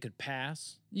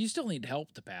pass. You still need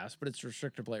help to pass, but it's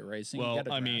restrictor plate racing. Well,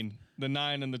 I mean, the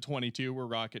 9 and the 22 were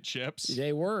rocket ships.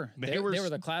 They were. They were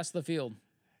the class of the field.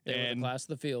 They were the class of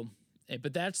the field.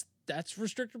 But that's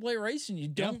restrictor plate racing. You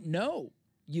don't know.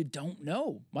 You don't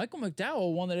know. Michael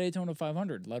McDowell won the Daytona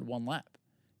 500, led one lap.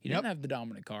 He didn't have the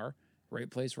dominant car. Right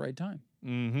place, right time.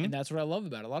 Mm-hmm. And that's what I love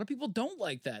about it. A lot of people don't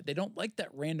like that. They don't like that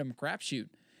random crapshoot.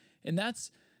 And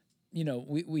that's,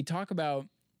 we talk about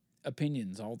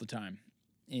opinions all the time.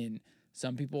 And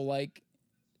some people like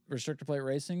restrictor plate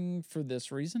racing for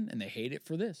this reason, and they hate it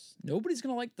for this. Nobody's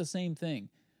going to like the same thing.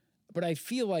 But I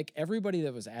feel like everybody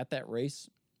that was at that race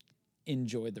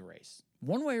enjoyed the race.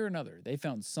 One way or another, they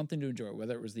found something to enjoy,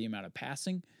 whether it was the amount of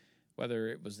passing, whether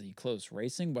it was the close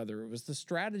racing, whether it was the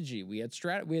strategy. We had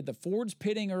the Fords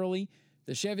pitting early,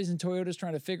 the Chevys and Toyotas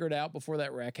trying to figure it out before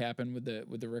that wreck happened with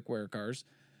the Rick Ware cars.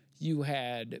 You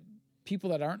had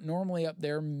people that aren't normally up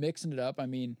there mixing it up. I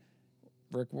mean,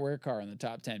 Rick Ware car in the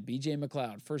top 10. BJ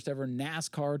McLeod, first ever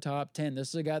NASCAR top 10. This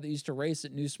is a guy that used to race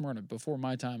at New Smyrna before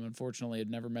my time. Unfortunately, I'd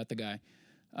never met the guy.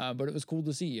 But it was cool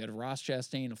to see. You had Ross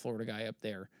Chastain, a Florida guy, up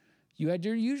there. You had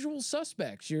your usual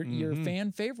suspects, your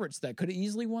fan favorites that could have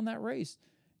easily won that race.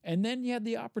 And then you had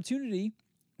the opportunity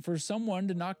for someone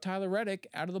to knock Tyler Reddick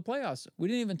out of the playoffs. We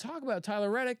didn't even talk about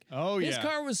Tyler Reddick. Oh, yeah. His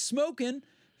car was smoking.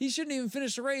 He shouldn't even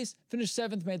finish the race. Finished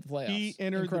 7th, made the playoffs. He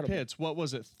entered the pits. What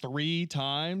was it, 3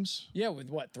 times? Yeah, with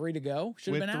 3 to go?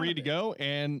 Should have been 3 to go,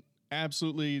 and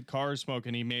absolutely car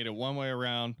smoking. He made it one way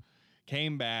around,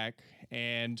 came back,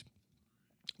 and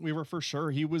we were for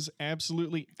sure he was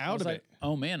absolutely out of it.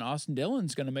 Oh man, Austin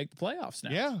Dillon's going to make the playoffs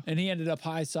now. Yeah, and he ended up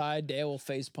high side. Dale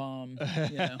facepalm.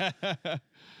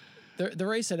 The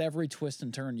race had every twist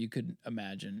and turn you could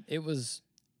imagine. It was.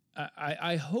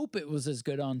 I hope it was as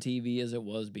good on TV as it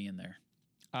was being there.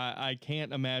 I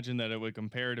can't imagine that it would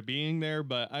compare to being there,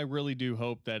 but I really do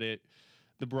hope that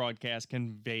the broadcast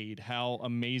conveyed how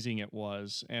amazing it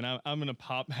was. And I'm going to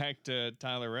pop back to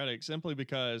Tyler Reddick simply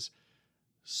because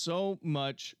so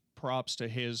much props to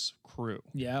his crew.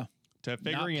 Yeah. To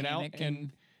figuring it out.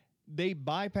 And they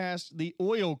bypassed the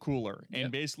oil cooler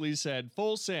and basically said,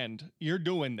 full send, you're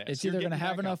doing this. It's either going to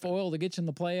have enough oil to get you in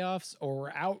the playoffs or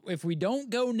we're out. If we don't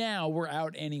go now, we're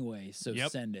out anyway. So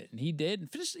send it. And he did. And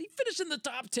he finished in the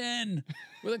top 10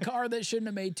 with a car that shouldn't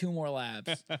have made 2 more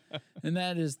laps. And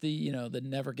that is the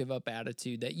never give up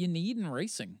attitude that you need in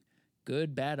racing.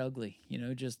 Good, bad, ugly.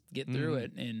 Just get through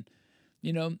it. And,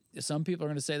 some people are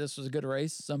going to say this was a good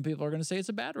race. Some people are going to say it's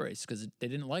a bad race because they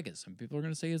didn't like it. Some people are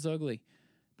going to say it's ugly.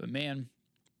 But man,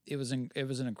 it was an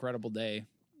incredible day.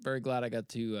 Very glad I got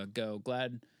to go.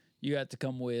 Glad you got to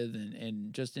come with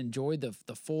and just enjoy the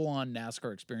full on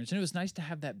NASCAR experience. And it was nice to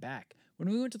have that back. When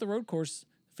we went to the road course,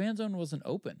 the fan zone wasn't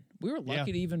open. We were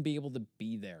lucky to even be able to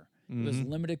be there. It was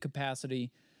limited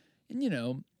capacity,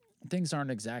 and things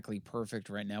aren't exactly perfect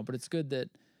right now. But it's good that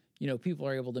people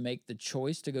are able to make the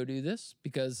choice to go do this,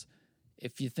 because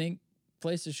if you think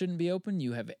places shouldn't be open,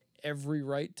 you have every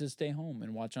right to stay home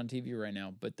and watch on TV right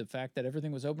now. But the fact that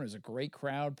everything was open, it was a great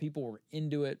crowd. People were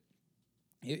into it.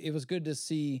 It was good to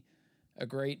see a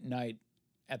great night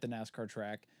at the NASCAR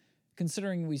track,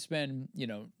 considering we spend,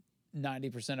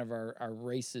 90% of our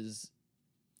races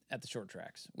at the short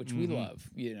tracks, which we love.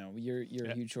 You're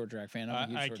a huge short track fan.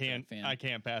 I'm a huge short track fan. I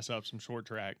can't pass up some short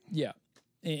track. Yeah.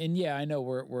 And yeah, I know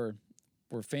we're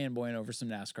fanboying over some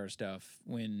NASCAR stuff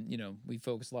when, we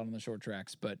focus a lot on the short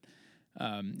tracks, but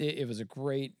it was a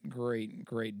great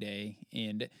day.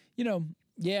 And,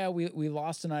 we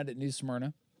lost tonight at New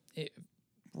Smyrna.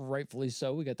 Rightfully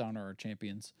so. We got to honor our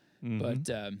champions. But,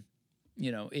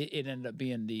 it ended up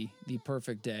being the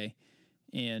perfect day.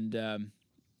 And,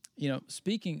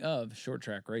 speaking of short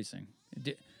track racing,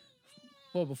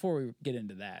 before we get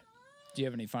into that, do you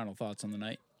have any final thoughts on the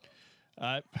night?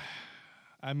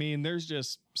 I mean, there's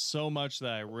just so much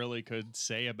that I really could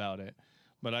say about it.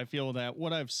 But I feel that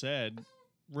what I've said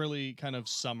really kind of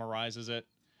summarizes it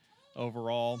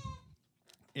overall.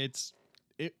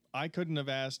 I couldn't have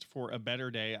asked for a better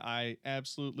day. I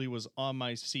absolutely was on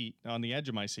the edge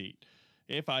of my seat,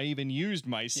 if I even used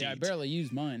my seat. Yeah, I barely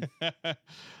used mine.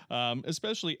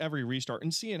 Especially every restart,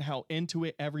 and seeing how into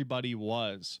it everybody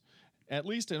was. At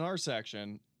least in our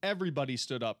section, everybody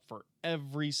stood up for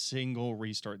every single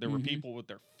restart. There were people with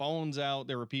their phones out.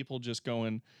 There were people just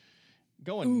going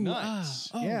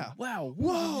nuts. Yeah. Wow.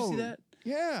 Whoa. Did you see that?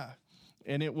 Yeah.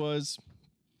 And it was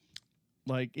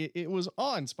like, it was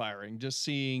awe-inspiring just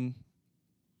seeing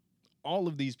all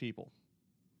of these people.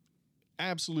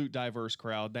 Absolute diverse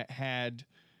crowd that had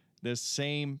the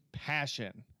same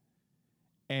passion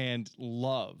and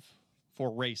love for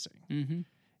racing. Mm-hmm.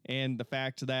 And the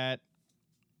fact that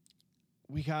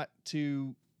we got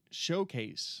to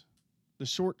showcase the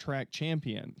short track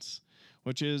champions,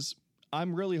 which is,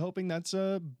 I'm really hoping that's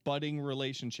a budding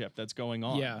relationship that's going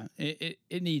on. Yeah,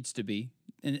 it needs to be.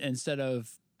 Instead of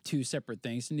two separate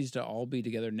things, it needs to all be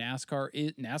together. NASCAR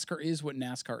is what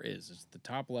NASCAR is. It's the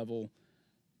top level,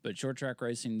 but short track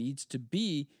racing needs to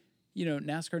be,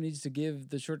 NASCAR needs to give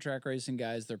the short track racing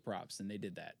guys their props, and they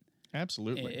did that.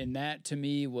 Absolutely. And that to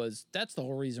me that's the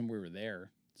whole reason we were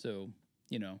there. So,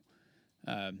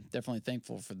 definitely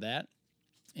thankful for that.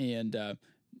 And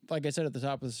like I said at the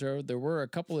top of the show, there were a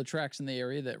couple of tracks in the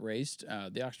area that raced.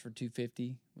 The Oxford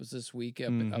 250 was this week up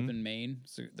in Maine.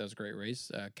 So that was a great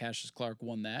race. Cassius Clark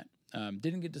won that.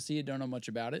 Didn't get to see it, don't know much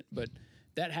about it, but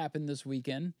that happened this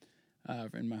weekend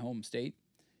in my home state.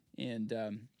 And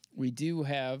we do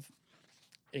have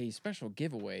a special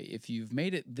giveaway. If you've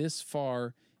made it this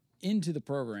far into the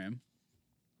program,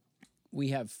 we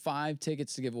have 5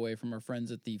 tickets to give away from our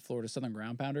friends at the Florida Southern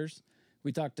Ground Pounders.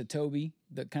 We talked to Toby,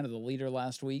 the leader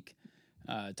last week,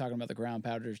 talking about the Ground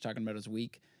Pounders, talking about his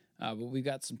week. But we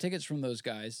got some tickets from those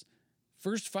guys.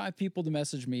 First 5 people to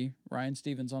message me, Ryan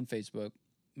Stevens on Facebook.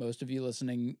 Most of you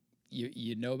listening,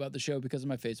 you know about the show because of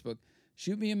my Facebook.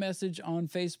 Shoot me a message on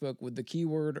Facebook with the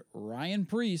keyword Ryan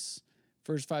Priest.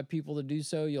 First 5 people to do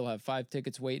so, you'll have 5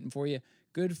 tickets waiting for you.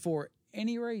 Good for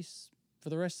any race for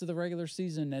the rest of the regular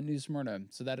season at New Smyrna.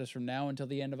 So that is from now until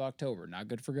the end of October. Not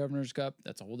good for Governor's Cup.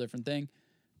 That's a whole different thing.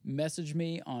 Message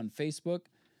me on Facebook.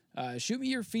 Shoot me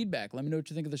your feedback. Let me know what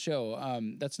you think of the show.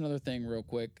 That's another thing real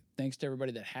quick. Thanks to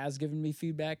everybody that has given me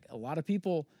feedback. A lot of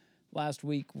people last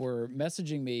week were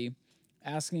messaging me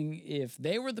asking if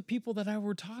they were the people that I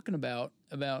were talking about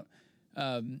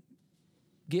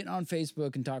getting on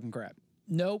Facebook and talking crap.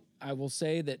 Nope. I will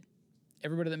say that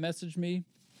everybody that messaged me,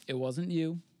 it wasn't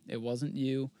you. It wasn't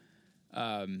you.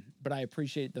 But I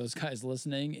appreciate those guys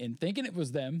listening and thinking it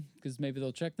was them, because maybe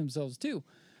they'll check themselves too.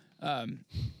 But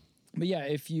yeah,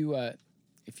 if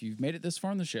you've made it this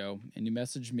far in the show and you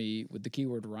message me with the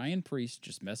keyword Ryan Priest,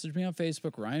 just message me on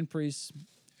Facebook, Ryan Priest,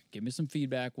 give me some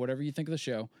feedback, whatever you think of the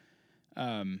show.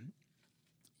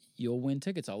 You'll win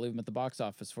tickets. I'll leave them at the box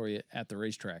office for you at the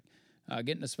racetrack.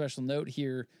 Getting a special note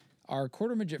here, our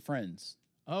quarter midget friends.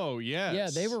 Oh, yes. Yeah,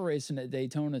 they were racing at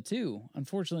Daytona too.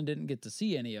 Unfortunately, didn't get to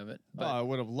see any of it. But I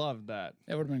would have loved that.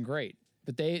 That would have been great.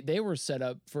 But they were set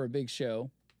up for a big show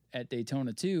at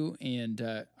Daytona too, and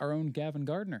our own Gavin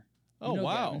Gardner. Oh,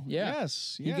 wow. Gavin. Yeah.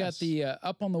 Yes. He got the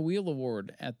Up on the Wheel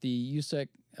award at the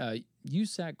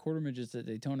USAC quarter midgets at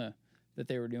Daytona that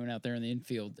they were doing out there in the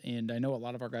infield. And I know a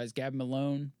lot of our guys, Gavin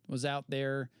Malone was out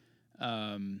there.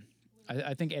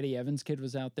 I think Eddie Evans' kid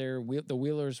was out there. The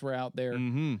Wheelers were out there.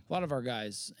 Mm-hmm. A lot of our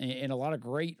guys and a lot of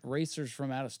great racers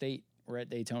from out of state were at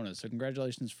Daytona. So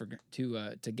congratulations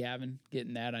to Gavin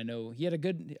getting that. I know he had a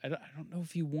good. I don't know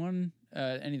if he won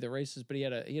any of the races, but he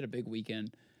had a big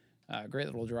weekend. Great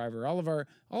little driver. All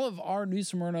of our New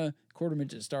Smyrna quarter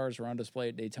midget stars were on display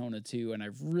at Daytona too, and I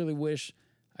really wish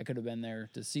I could have been there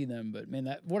to see them. But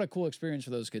man, what a cool experience for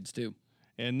those kids too.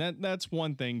 And that's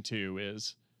one thing too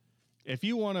is, if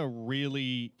you want to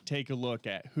really take a look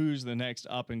at who's the next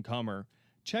up-and-comer,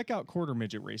 check out quarter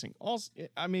midget racing. Also,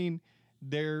 I mean,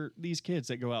 they're these kids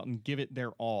that go out and give it their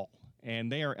all,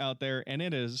 and they are out there, and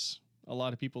it is, a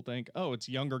lot of people think, oh, it's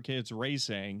younger kids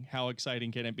racing. How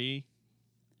exciting can it be?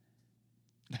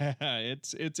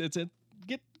 It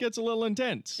gets a little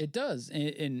intense. It does.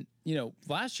 And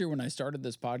last year when I started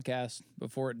this podcast,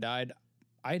 before it died,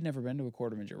 I had never been to a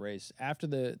quarter midget race. After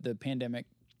the pandemic,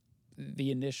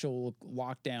 the initial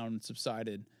lockdown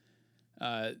subsided,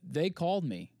 they called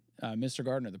me, Mr.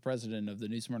 Gardner, the president of the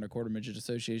New Smyrna Quarter Midget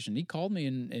Association. He called me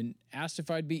and asked if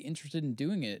I'd be interested in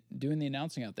doing the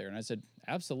announcing out there. And I said,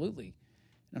 absolutely.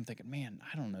 And I'm thinking, man,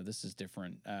 I don't know. This is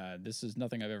different. This is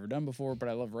nothing I've ever done before, but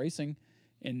I love racing.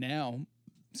 And now,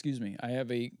 I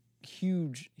have a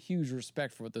huge, huge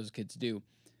respect for what those kids do.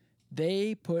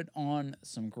 They put on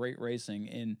some great racing,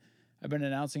 and I've been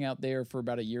announcing out there for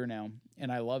about a year now,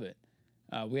 and I love it.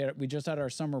 We just had our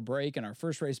summer break, and our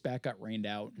first race back got rained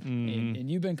out. Mm-hmm.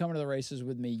 And you've been coming to the races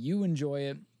with me. You enjoy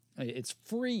it. It's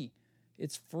free.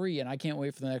 It's free, and I can't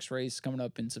wait for the next race coming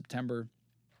up in September.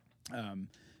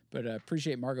 But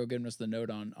appreciate Margot giving us the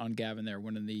note on Gavin there,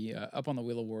 winning the Up on the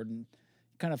Wheel award, and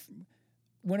kind of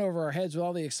went over our heads with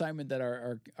all the excitement that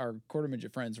our quarter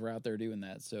midget friends were out there doing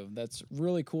that. So that's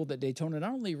really cool that Daytona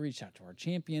not only reached out to our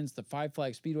champions, the Five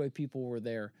Flag Speedway people were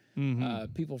there,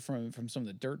 people from some of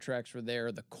the dirt tracks were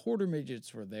there, the quarter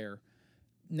midgets were there.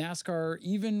 NASCAR,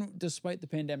 even despite the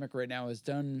pandemic right now, has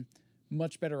done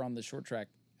much better on the short track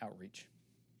outreach.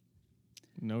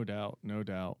 No doubt. No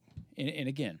doubt. And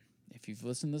again, if you've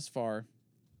listened this far,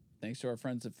 thanks to our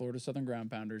friends at Florida Southern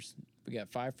Ground Pounders, we got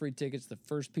 5 free tickets. The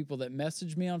first people that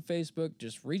message me on Facebook,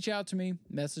 just reach out to me,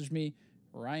 message me,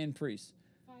 Ryan Priest.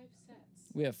 5 sets.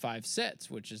 We have 5 sets,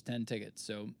 which is 10 tickets.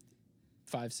 So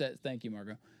 5 sets. Thank you,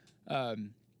 Margo. So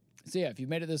yeah, if you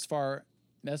made it this far,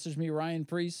 message me, Ryan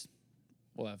Priest.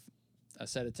 We'll have a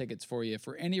set of tickets for you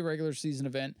for any regular season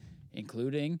event,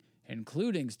 including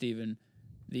Stephen,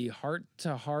 the Heart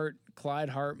to Heart Clyde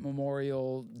Hart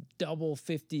Memorial double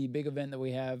 50 big event that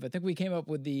we have. I think we came up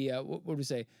with the what would we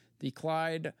say? The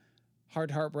Clyde Heart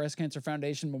to Heart Breast Cancer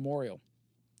Foundation Memorial.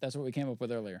 That's what we came up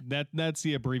with earlier. That's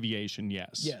the abbreviation.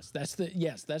 Yes. Yes, that's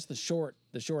the short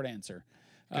answer.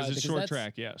 Because it's short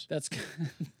track. Yes. That's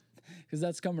because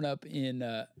that's coming up in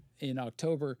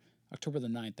October the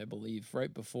 9th, I believe,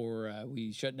 right before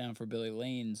we shut down for Billy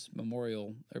Lane's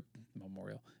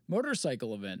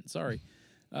motorcycle event. Sorry.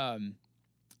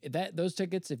 Those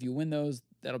tickets, if you win those,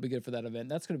 that'll be good for that event.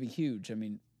 That's going to be huge. I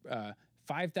mean,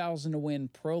 5,000 to win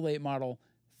pro late model,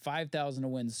 5,000 to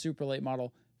win super late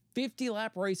model, 50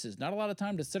 lap races. Not a lot of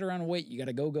time to sit around and wait. You got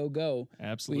to go.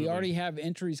 Absolutely. We already have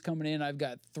entries coming in. I've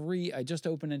got 3. I just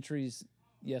opened entries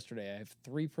yesterday. I have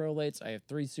 3 pro lates. I have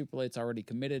 3 super lates already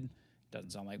committed.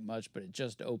 Doesn't sound like much, but it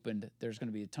just opened. There's going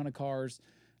to be a ton of cars.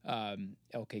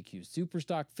 LKQ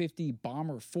Superstock 50,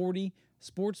 Bomber 40,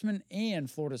 Sportsman,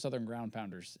 and Florida Southern Ground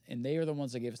Pounders. And they are the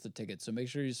ones that gave us the tickets. So make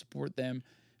sure you support them.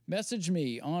 Message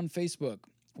me on Facebook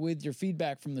with your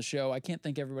feedback from the show. I can't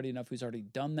thank everybody enough who's already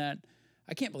done that.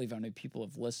 I can't believe how many people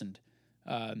have listened.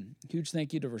 Huge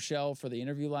thank you to Rochelle for the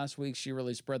interview last week. She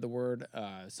really spread the word.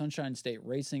 Sunshine State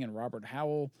Racing and Robert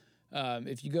Howell.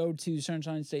 If you go to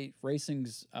Sunshine State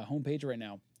Racing's homepage right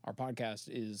now, our podcast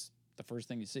is the first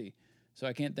thing you see. So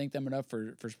I can't thank them enough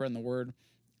for spreading the word.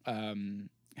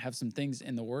 Have some things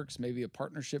in the works, maybe a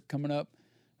partnership coming up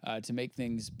to make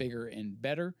things bigger and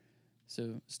better.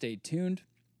 So stay tuned.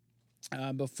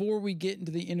 Before we get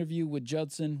into the interview with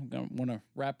Judson, I want to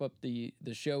wrap up the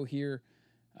show here.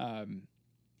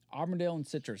 Auburndale and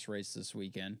Citrus race this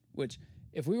weekend, which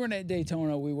if we weren't at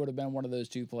Daytona, we would have been one of those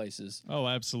 2 places. Oh,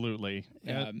 absolutely.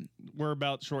 We're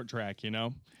about short track,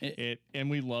 and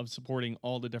we love supporting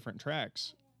all the different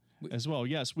tracks as well.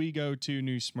 Yes, we go to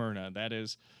New Smyrna. That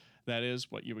is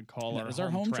what you would call our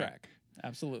home track.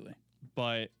 Absolutely.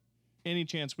 But any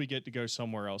chance we get to go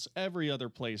somewhere else, every other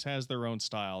place has their own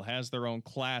style, has their own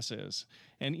classes,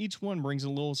 and each one brings a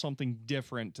little something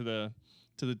different to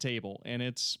the table, and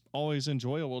it's always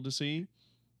enjoyable to see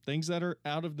things that are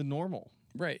out of the normal.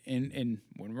 Right, and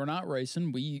when we're not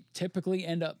racing, we typically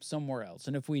end up somewhere else,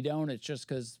 and if we don't, it's just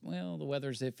because, well, the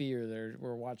weather's iffy or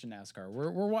we're watching NASCAR.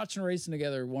 We're watching racing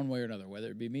together one way or another, whether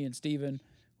it be me and Steven,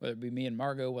 whether it be me and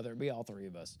Margo, whether it be all 3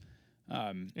 of us.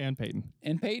 And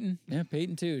Peyton. Yeah,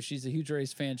 Peyton too. She's a huge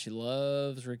race fan. She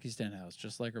loves Ricky Stenhouse,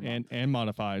 just like her mom. And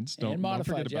modifieds. Don't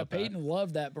forget about that. Peyton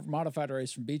loved that modified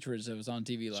race from Beach Ridge that was on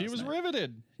TV last night. She was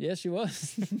riveted. Yes, she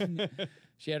was.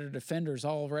 She had her defenders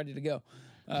all ready to go.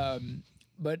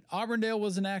 But Auburndale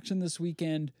was in action this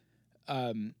weekend.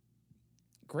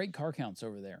 Great car counts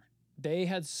over there. They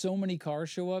had so many cars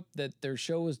show up that their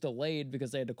show was delayed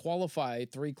because they had to qualify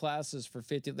 3 classes for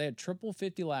 50. They had triple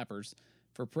 50 lappers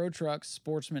for Pro Trucks,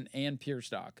 Sportsman, and Pure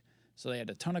Stock. So they had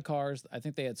a ton of cars. I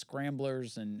think they had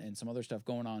scramblers and some other stuff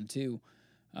going on too.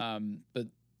 But,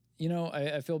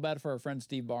 I feel bad for our friend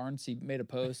Steve Barnes. He made a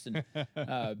post and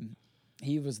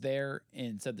he was there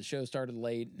and said the show started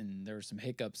late and there were some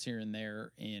hiccups here and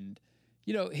there. And,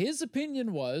 his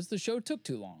opinion was the show took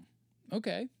too long.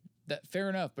 Okay, fair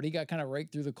enough. But he got kind of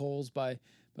raked through the coals by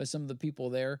some of the people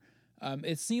there.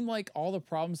 It seemed like all the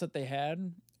problems that they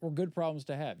had were good problems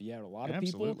to have. You had a lot of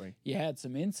people. You had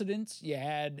some incidents. You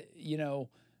had,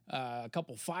 a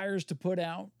couple fires to put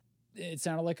out. It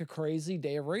sounded like a crazy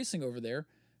day of racing over there.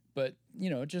 But,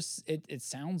 it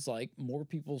sounds like more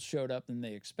people showed up than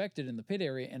they expected in the pit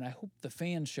area, and I hope the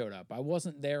fans showed up. I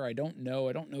wasn't there. I don't know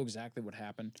exactly what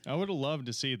happened. I would have loved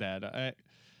to see that.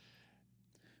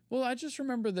 Well, I just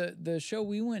remember the show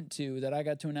we went to that I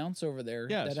got to announce over there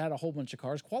that had a whole bunch of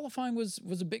cars. Qualifying was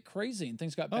a bit crazy, and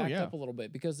things got backed up a little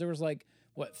bit because there was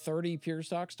 30 Pure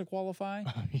Stocks to qualify,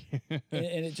 and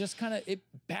it just it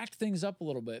backed things up a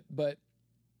little bit. But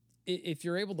if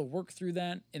you're able to work through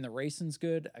that and the racing's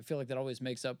good, I feel like that always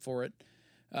makes up for it.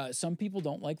 Some people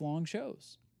don't like long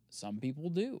shows. Some people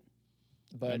do.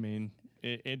 But I mean,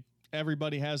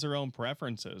 everybody has their own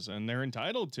preferences, and they're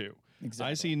entitled to.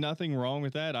 Exactly. I see nothing wrong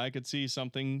with that. I could see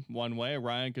something one way,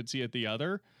 Ryan could see it the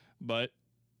other, but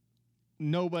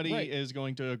nobody Right. is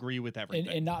going to agree with everything.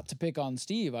 And not to pick on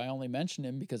Steve, I only mentioned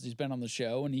him because he's been on the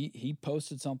show and he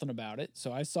posted something about it.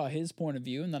 So I saw his point of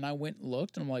view, and then I went and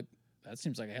looked, and I'm like, that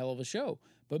seems like a hell of a show.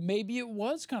 But maybe it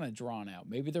was kind of drawn out.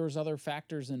 Maybe there was other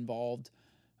factors involved.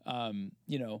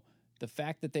 You know, the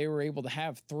fact that they were able to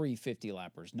have 3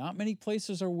 50-lappers. Not many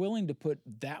places are willing to put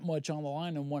that much on the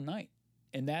line in one night.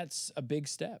 And that's a big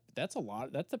step. That's a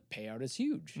lot. That's the payout is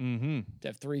huge to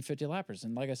have 3 50-lappers.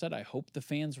 And like I said, I hope the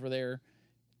fans were there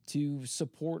to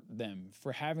support them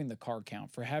for having the car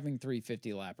count, for having 3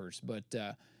 50-lappers. But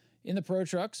in the Pro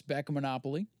Trucks, Becca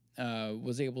Monopoly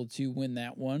was able to win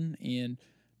that one. And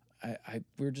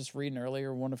we were just reading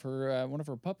earlier, one of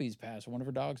her puppies passed, one of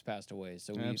her dogs passed away.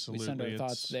 So we send our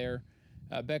thoughts there.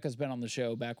 Becca's been on the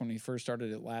show back when we first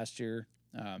started it last year.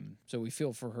 So we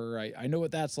feel for her. I know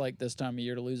what that's like this time of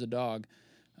year to lose a dog.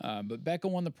 But Becca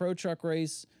won the Pro Truck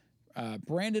race.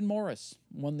 Brandon Morris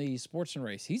won the Sportsman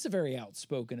race. He's a very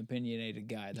outspoken, opinionated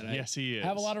guy that he is.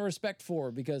 Have a lot of respect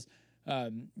for because,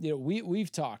 you know,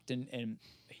 we've talked and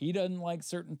he doesn't like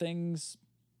certain things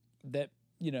that,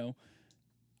 you know,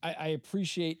 I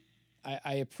appreciate.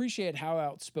 I appreciate how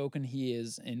outspoken he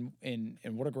is and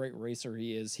what a great racer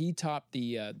he is. He topped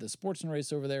the Sportsman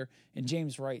race over there, and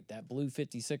James Wright, that blue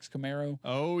 56 Camaro.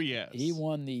 Oh yes, he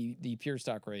won the pure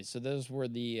stock race. So those were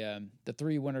the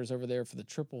 3 winners over there for the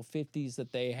triple 50s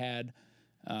that they had.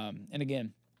 And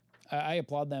again, I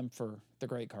applaud them for the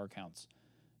great car counts.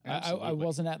 I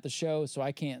wasn't at the show, so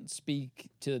I can't speak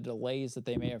to the delays that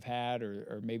they may have had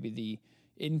or maybe the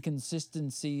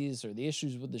inconsistencies or the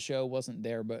issues with the show wasn't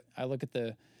there, but I look at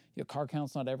the car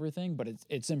count's not everything, but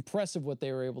it's impressive what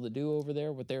they were able to do over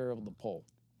there, what they were able to pull.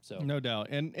 So no doubt,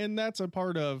 and that's a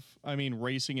part of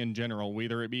racing in general,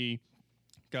 whether it be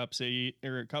Cup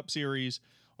Series,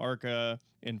 ARCA,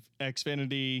 and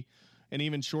Xfinity, and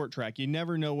even short track. You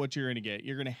never know what you're going to get.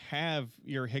 You're going to have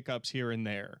your hiccups here and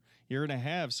there. You're going to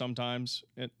have sometimes,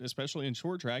 especially in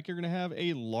short track, you're going to have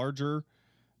a larger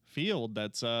field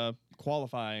that's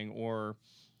qualifying or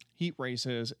heat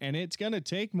races, and it's going to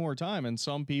take more time. And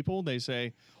some people, they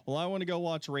say, well, I want to go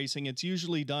watch racing. It's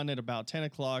usually done at about 10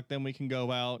 o'clock. Then we can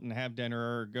go out and have dinner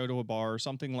or go to a bar or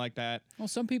something like that. Well,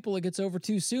 some people, it gets over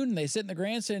too soon and they sit in the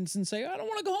grandstands and say, I don't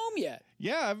want to go home yet.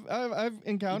 Yeah, I've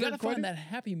encountered. You got to find that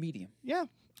happy medium. Yeah,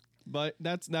 but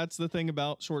that's the thing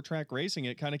about short track racing.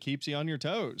 It kind of keeps you on your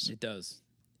toes. It does.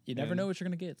 You never know what you're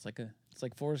going to get. It's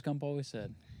like Forrest Gump always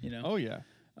said. You know. Oh yeah.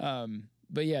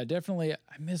 But yeah, definitely, I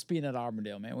miss being at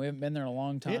Auburndale, man. We haven't been there in a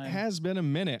long time. It has been a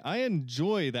minute. I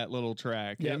enjoy that little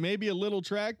track. Yep. It may be a little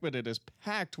track, but it is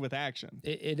packed with action.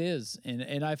 It is,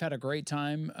 and I've had a great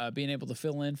time being able to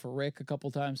fill in for Rick a couple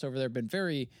times over there.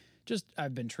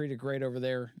 I've been treated great over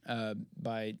there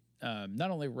by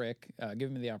not only Rick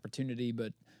giving me the opportunity,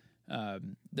 but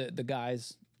the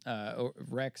guys,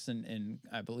 Rex and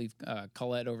I believe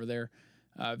Colette over there.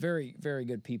 Very, very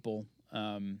good people.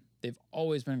 They've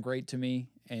always been great to me,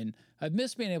 and I've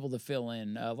missed being able to fill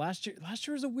in. Last year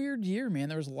was a weird year, man.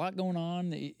 There was a lot going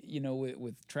on, you know,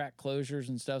 with track closures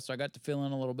and stuff, so I got to fill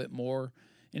in a little bit more.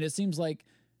 And it seems like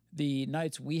the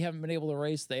nights we haven't been able to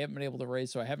race, they haven't been able to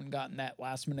race, so I haven't gotten that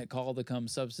last-minute call to come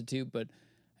substitute. But,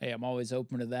 hey, I'm always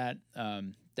open to that.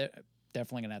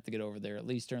 Definitely going to have to get over there, at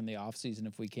least during the off-season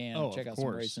if we can. Check out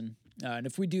some racing. And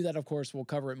if we do that, of course, we'll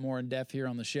cover it more in depth here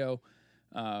on the show.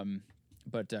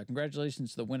 But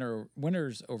congratulations to the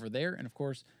winners over there. And, of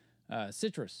course,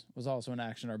 Citrus was also in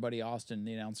action. Our buddy Austin,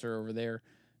 the announcer over there,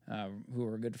 who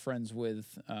we're good friends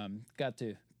with, got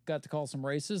to call some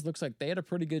races. Looks like they had a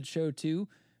pretty good show, too.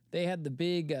 They had the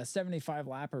big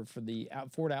 75-lapper for the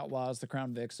Ford Outlaws, the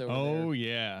Crown Vics over there. Oh,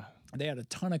 yeah. They had a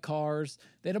ton of cars.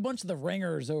 They had a bunch of the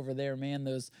ringers over there, man.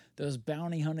 Those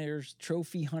bounty hunters,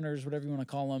 trophy hunters, whatever you want to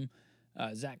call them.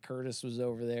 Zach Curtis was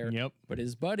over there. Yep. But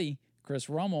his buddy, Chris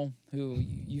Rummel, who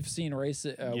you've seen race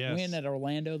win at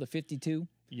Orlando, the 52.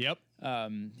 Yep.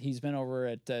 He's been over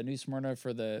at New Smyrna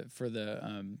for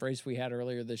the race we had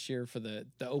earlier this year for the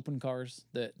open cars,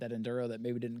 that enduro that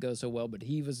maybe didn't go so well, but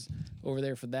he was over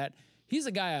there for that. He's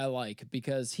a guy I like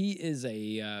because he is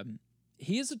a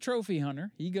trophy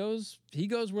hunter. He goes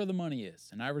where the money is,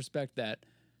 and I respect that.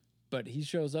 But he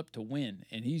shows up to win,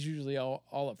 and he's usually all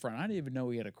up front. I didn't even know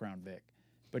he had a Crown Vic.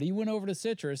 But he went over to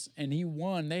Citrus, and he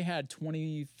won. They had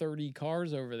 20, 30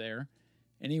 cars over there,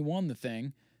 and he won the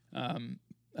thing. I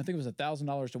think it was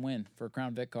 $1,000 to win for a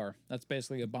Crown Vic car. That's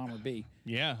basically a Bomber B.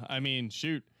 Yeah, I mean,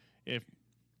 shoot, if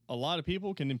a lot of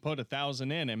people can put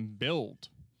 $1,000 in and build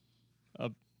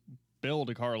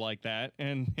a car like that,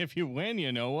 and if you win,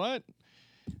 you know what?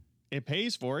 It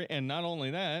pays for it, and not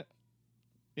only that,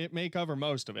 it may cover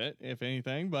most of it, if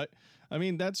anything. But I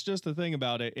mean, that's just the thing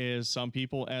about it is some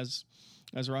people, as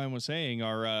Ryan was saying,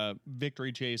 are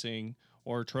victory chasing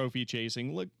or trophy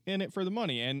chasing, look in it for the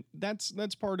money, and that's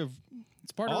part of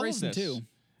It's part of racing too.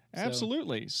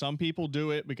 Absolutely. Some people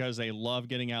do it because they love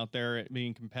getting out there,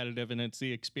 being competitive, and it's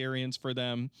the experience for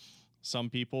them. Some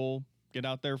people get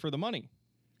out there for the money,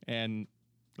 and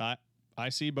I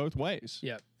see both ways.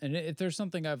 Yeah, and if there's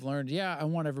something I've learned, I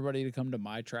want everybody to come to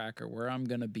my track or where I'm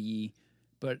going to be,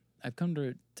 but I've come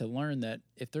to learn that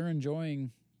if they're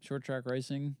enjoying short track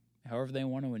racing, however they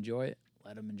want to enjoy it,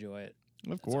 let them enjoy it.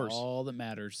 Of course. That's all that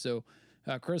matters. So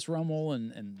Chris Rummel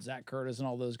and Zach Curtis and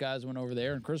all those guys went over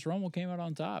there, and Chris Rummel came out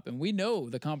on top. And we know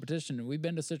the competition, and we've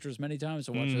been to Citrus many times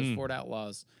to watch those Ford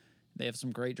Outlaws. They have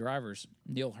some great drivers.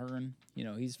 Neil Hearn,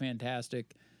 he's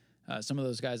fantastic. Some of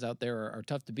those guys out there are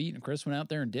tough to beat, and Chris went out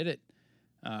there and did it.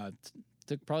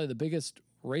 Took probably the biggest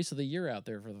race of the year out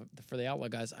there for the Outlaw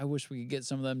guys. I wish we could get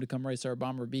some of them to come race our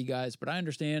Bomber B guys, but I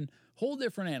understand. Whole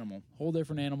different animal.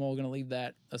 Going to leave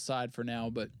that aside for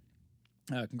now, but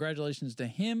congratulations to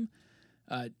him.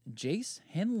 Jesse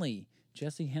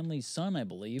Henley's son, I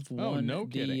believe, won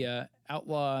the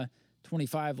Outlaw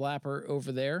 25 lapper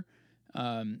over there.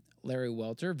 Larry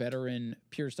Welter, veteran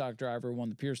pure stock driver, won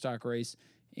the pure stock race.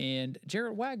 And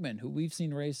Jarrett Wagman, who we've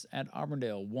seen race at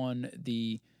Auburndale, won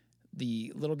the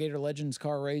Little Gator Legends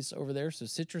car race over there. So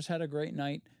Citrus had a great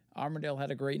night. Auburndale had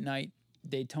a great night.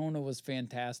 Daytona was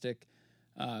fantastic.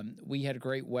 We had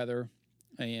great weather,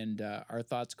 and our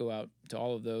thoughts go out to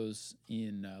all of those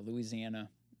in Louisiana,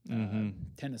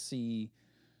 Tennessee,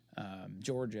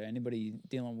 Georgia, anybody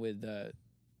dealing with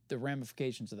the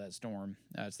ramifications of that storm.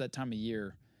 It's that time of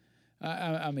year.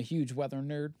 I'm a huge weather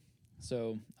nerd,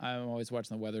 so I'm always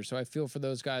watching the weather. So I feel for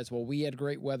those guys. Well, we had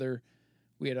great weather.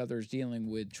 We had others dealing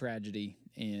with tragedy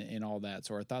and all that.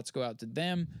 So our thoughts go out to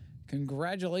them.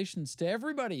 Congratulations to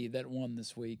everybody that won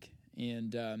this week.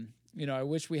 And, I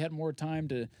wish we had more time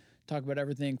to talk about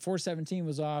everything. 417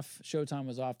 was off. Showtime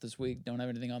was off this week. Don't have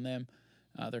anything on them.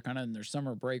 They're kind of in their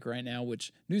summer break right now,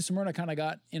 which New Smyrna kind of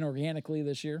got inorganically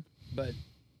this year. But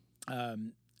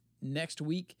next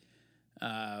week,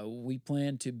 we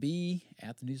plan to be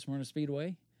at the New Smyrna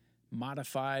Speedway,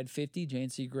 Modified 50,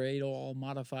 JNC Grade All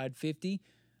Modified 50.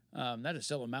 That is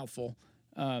still a mouthful.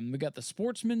 We got the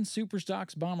Sportsman,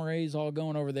 Superstocks, Bomber A's all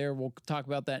going over there. We'll talk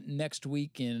about that next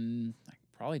week, and I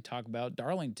could probably talk about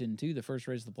Darlington, too, the first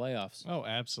race of the playoffs. Oh,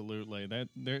 absolutely.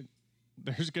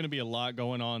 There's going to be a lot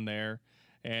going on there,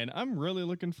 and I'm really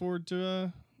looking forward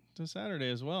to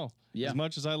Saturday as well. Yeah. As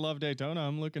much as I love Daytona,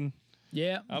 I'm looking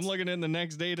in the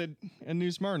next day in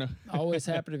New Smyrna. Always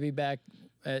happy to be back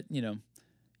at, we're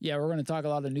going to talk a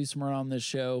lot of New Smyrna on this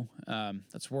show.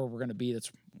 That's where we're going to be.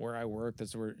 That's where I work.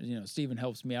 That's where, Steven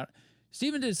helps me out.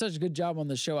 Steven did such a good job on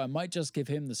the show. I might just give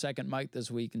him the second mic this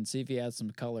week and see if he adds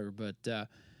some color. But I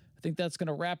think that's going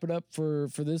to wrap it up for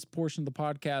this portion of the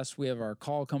podcast. We have our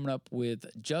call coming up with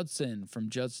Judson from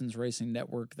Judson's Racing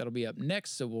Network. That'll be up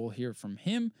next, so we'll hear from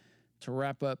him to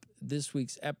wrap up this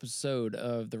week's episode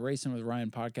of the Racing with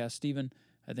Ryan podcast. Steven,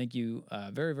 I thank you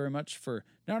very, very much for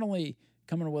not only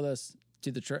coming with us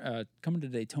to coming to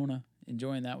Daytona,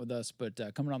 enjoying that with us, but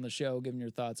coming on the show, giving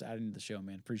your thoughts, adding to the show,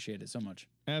 man. Appreciate it so much.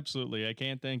 Absolutely. I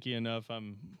can't thank you enough.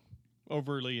 I'm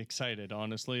overly excited,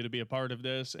 honestly, to be a part of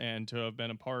this and to have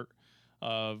been a part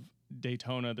of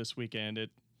Daytona this weekend.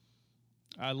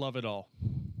 I love it all.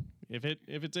 If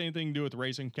it's anything to do with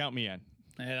racing, count me in.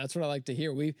 Yeah, that's what I like to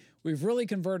hear. We've really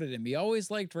converted him. He always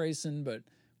liked racing, but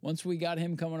once we got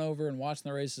him coming over and watching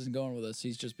the races and going with us,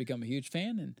 he's just become a huge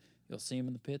fan, and you'll see him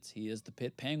in the pits. He is the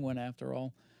pit penguin after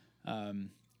all.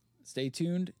 Stay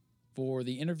tuned for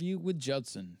the interview with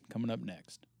Judson coming up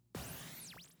next.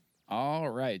 All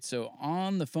right, so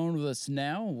on the phone with us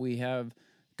now, we have a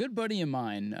good buddy of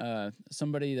mine,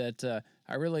 somebody that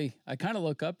I kind of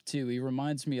look up to. He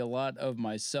reminds me a lot of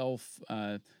myself,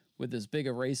 with as big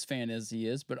a race fan as he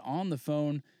is. But on the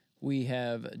phone, we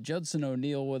have Judson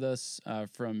O'Neil with us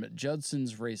from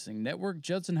Judson's Racing Network.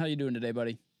 Judson, how you doing today,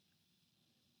 buddy?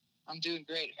 I'm doing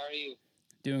great. How are you?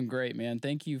 Doing great, man.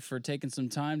 Thank you for taking some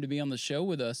time to be on the show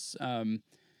with us.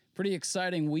 Pretty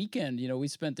exciting weekend. We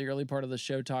spent the early part of the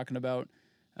show talking about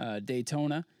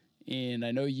Daytona, and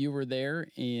I know you were there,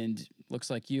 and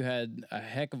looks like you had a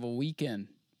heck of a weekend.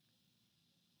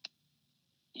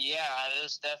 Yeah, it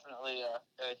was definitely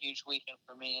a huge weekend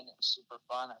for me, and it was super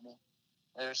fun. I mean,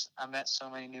 I met so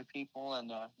many new people,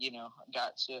 and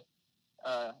got to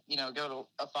go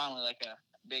to finally like a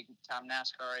big time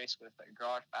NASCAR race with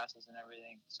garage passes and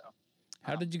everything. So,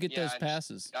 how did you get those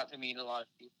passes? Got to meet a lot of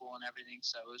people and everything,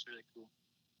 so it was really cool.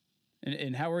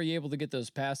 And how were you able to get those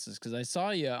passes? Because I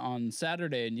saw you on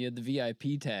Saturday and you had the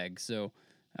VIP tag. So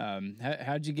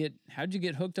how'd you get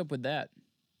hooked up with that?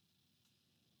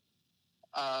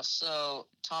 So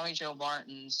Tommy Joe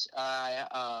Martin's,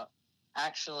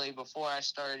 actually, before I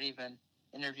started even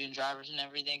interviewing drivers and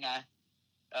everything, I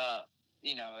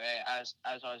was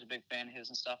always a big fan of his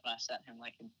and stuff, and I sent him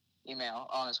like an email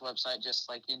on his website, just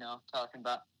like, talking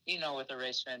about, with a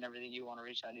race fan and everything, you want to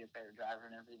reach out to your favorite driver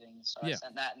and everything. So I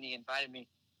sent that, and he invited me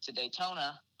to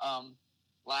Daytona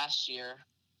last year,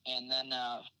 and then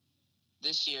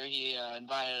this year he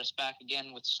invited us back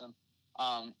again with some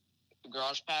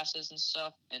garage passes and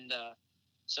stuff, and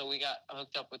so we got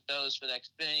hooked up with those for the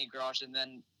Xfinity garage. And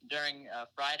then during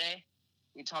Friday,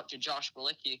 we talked to Josh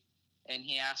Bilicki, and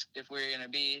he asked if we were going to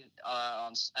be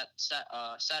at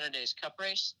Saturday's Cup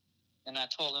race, and I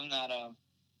told him that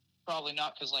probably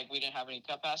not, because like we didn't have any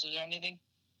Cup passes or anything.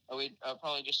 We'd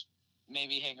probably just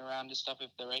maybe hang around and stuff if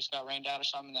the race got rained out or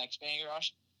something in the Xfinity garage.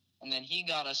 And then he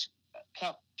got us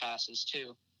Cup passes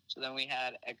too, so then we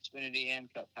had Xfinity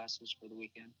and Cup passes for the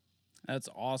weekend. That's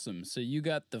awesome. So you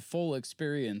got the full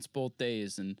experience both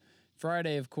days, and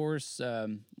Friday, of course, a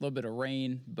little bit of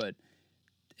rain, but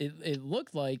it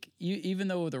looked like even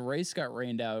though the race got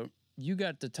rained out, you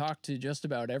got to talk to just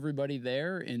about everybody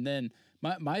there. And then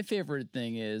my favorite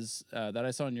thing is that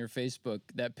I saw on your Facebook,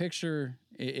 that picture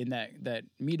in that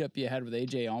meetup you had with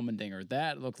AJ Allmendinger.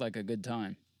 That looked like a good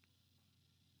time.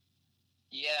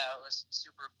 Yeah, it was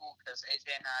super cool because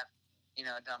AJ and I,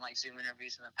 done like Zoom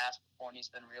interviews in the past before, and he's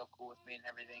been real cool with me and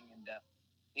everything. And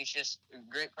he's just a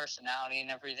great personality and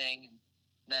everything. And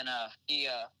then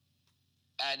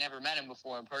I never met him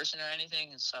before in person or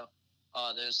anything. And so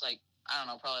there's like, I don't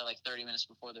know, probably like 30 minutes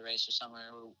before the race or somewhere,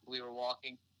 we were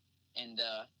walking, and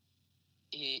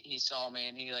he saw me,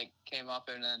 and he like came up,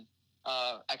 and then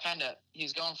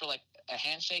he's going for like a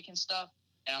handshake and stuff.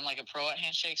 And I'm like a pro at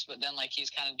handshakes, but then like he's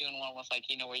kind of doing one with like,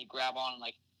 where you grab on and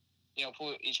like,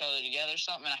 pull each other together or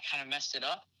something, and I kind of messed it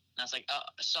up. And I was like, oh,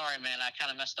 sorry, man, I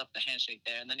kind of messed up the handshake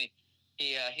there. And then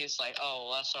he's like, oh,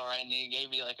 well, that's all right. And he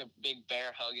gave me like a big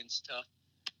bear hug and stuff.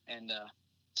 And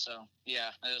so, yeah,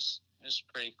 it was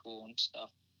pretty cool and stuff,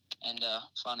 and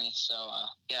funny. So,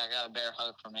 yeah, I got a bear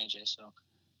hug from AJ, so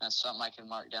that's something I can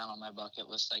mark down on my bucket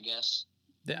list, I guess.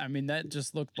 I mean, that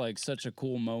just looked like such a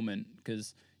cool moment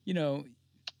because,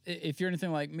 if you're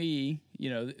anything like me,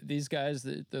 these guys,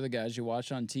 they're the guys you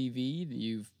watch on TV.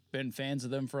 You've been fans of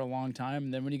them for a long time.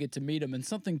 And then when you get to meet them and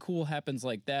something cool happens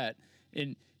like that,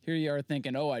 and here you are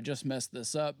thinking, oh, I just messed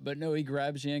this up. But no, he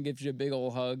grabs you and gives you a big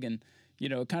old hug. And,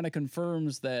 it kind of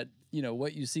confirms that,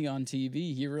 what you see on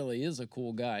TV, he really is a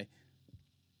cool guy.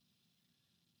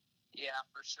 Yeah,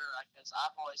 for sure. Because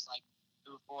I've always,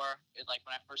 before, when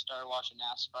I first started watching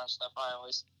NASCAR stuff, I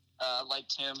always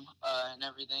liked him and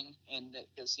everything, and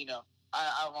because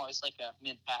I'm always like a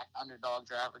mid-pack underdog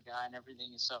driver guy and everything,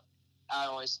 and so I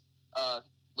always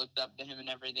looked up to him and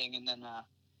everything, and then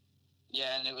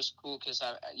and it was cool because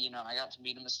I got to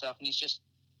meet him and stuff, and he's just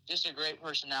a great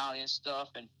personality and stuff,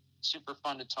 and super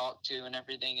fun to talk to and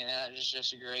everything, and it was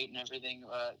just great and everything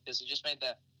because it just made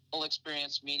the whole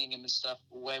experience meeting him and stuff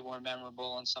way more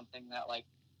memorable, and something that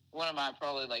one of my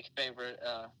probably favorite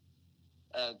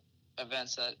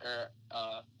events that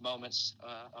are moments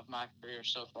of my career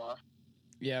so far.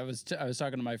 Yeah, I was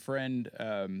talking to my friend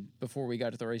before we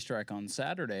got to the racetrack on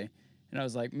Saturday, and I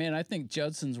was like, man, I think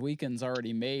Judson's weekend's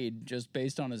already made just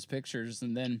based on his pictures.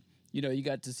 And then, you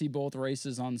got to see both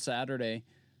races on Saturday.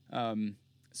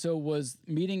 So was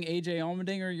meeting AJ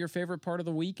Allmendinger your favorite part of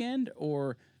the weekend,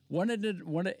 or what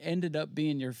ended up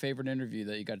being your favorite interview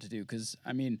that you got to do? Because,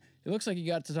 I mean, it looks like you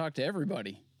got to talk to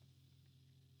everybody.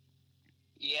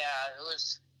 Yeah, it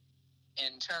was,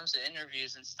 in terms of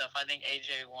interviews and stuff, I think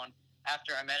AJ won.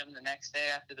 After I met him the next day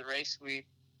after the race, we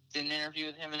did an interview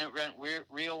with him, and it went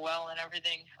real well and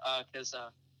everything, because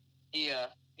he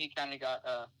kind of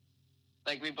got,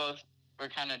 we both were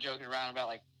kind of joking around about,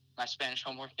 my Spanish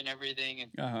homework and everything,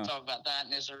 and talk about that,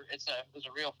 and it was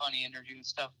a real funny interview and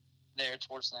stuff there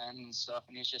towards the end and stuff,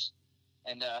 and he's just,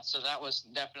 and so that was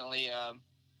definitely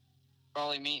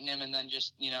probably meeting him, and then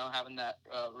just having that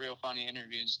real funny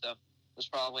interview and stuff was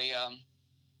probably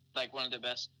one of the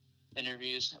best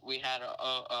interviews we had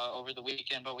over the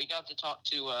weekend. But we got to talk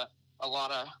to a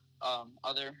lot of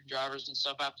other drivers and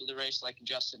stuff after the race, like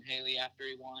Justin Haley after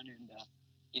he won,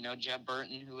 and Jeb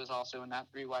Burton, who was also in that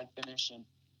 3-wide finish, and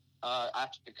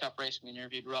after the Cup race we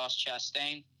interviewed Ross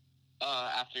Chastain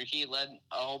after he led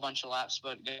a whole bunch of laps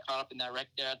but got caught up in that wreck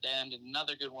there at the end. And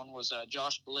another good one was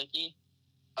Josh Bilicki.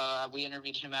 We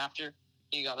interviewed him after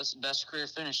he got his best career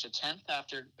finish, a 10th,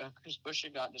 after Chris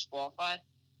Buescher got disqualified.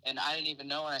 And I didn't even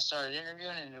know when I started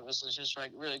interviewing, and it was just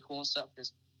like really cool and stuff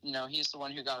because, he's the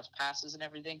one who got us passes and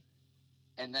everything.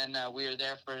 And then we were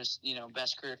there for his,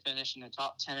 best career finish in the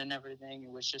top 10 and everything.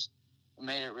 It was just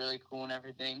made it really cool and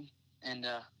everything. And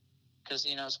because,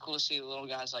 it's cool to see the little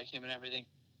guys like him and everything,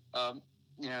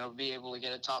 be able to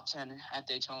get a top 10 at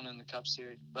Daytona in the Cup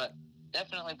Series. But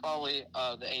definitely probably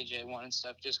the AJ one and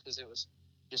stuff just because it was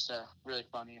just a really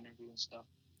funny interview and stuff.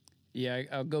 Yeah,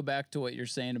 I'll go back to what you're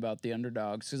saying about the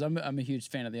underdogs because I'm a huge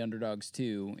fan of the underdogs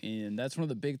too, and that's one of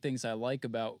the big things I like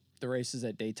about the races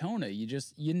at Daytona.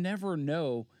 You never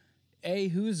know,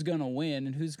 who's gonna win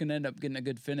and who's gonna end up getting a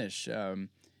good finish.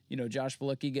 Josh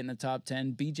Bilicki getting a top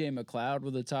 10, BJ McLeod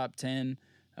with a top 10.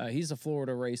 He's a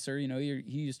Florida racer. He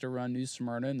used to run New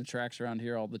Smyrna and the tracks around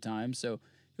here all the time. So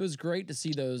it was great to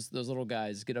see those little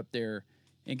guys get up there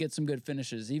and get some good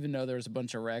finishes, even though there's a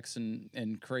bunch of wrecks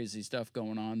and crazy stuff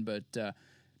going on. But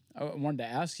I wanted to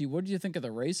ask you, what did you think of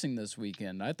the racing this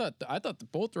weekend? I thought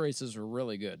both races were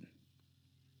really good.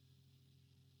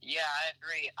 Yeah, I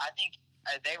agree. I think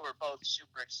they were both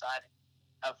super exciting.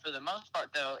 For the most part,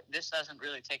 though, this doesn't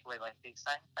really take away like the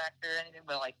excitement factor or anything.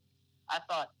 But like, I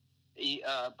thought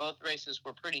both races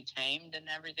were pretty tamed and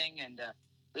everything, and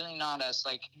really not as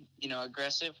like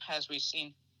aggressive as we've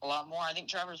seen a lot more. I think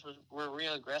drivers were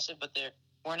real aggressive, but there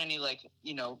weren't any like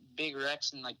big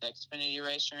wrecks in like the Xfinity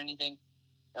race or anything,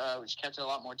 which kept it a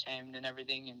lot more tamed and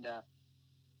everything. And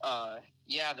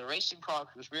the racing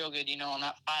product was real good. On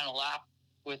that final lap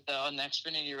with on the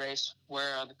Xfinity race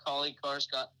where the colleague cars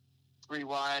got 3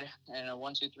 wide and a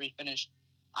 1-2-3 finish.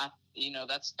 That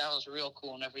was real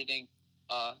cool and everything.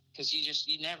 Because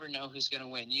you never know who's going to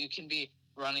win. You can be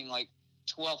running like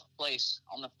 12th place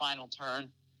on the final turn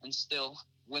and still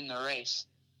win the race.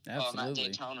 Absolutely.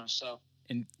 At Daytona. So,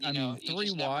 and you 3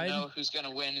 just wide. Never know who's going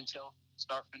to win until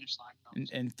start finish line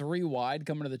comes. And 3 wide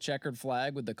coming to the checkered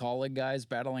flag with the colleague guys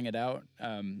battling it out.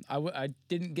 I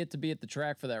didn't get to be at the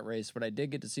track for that race, but I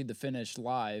did get to see the finish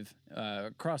live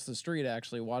across the street,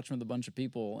 actually, watching with a bunch of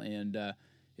people, and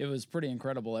it was pretty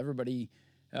incredible. Everybody.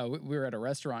 We were at a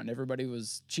restaurant and everybody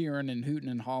was cheering and hooting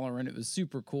and hollering. It was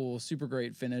super cool, super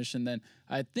great finish. And then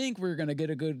I think we were going to get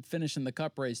a good finish in the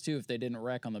Cup race too if they didn't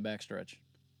wreck on the backstretch.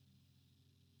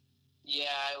 Yeah,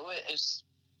 it's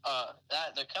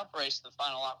the Cup race, the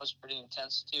final lap was pretty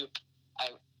intense too.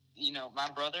 My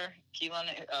brother Keelan,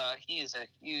 he is a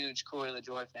huge Corey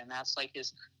LaJoie fan. That's like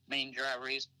his main driver.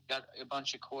 He's got a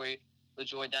bunch of Corey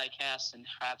LaJoie diecasts and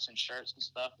hats and shirts and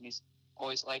stuff, and he's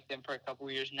always liked them for a couple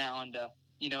of years now. And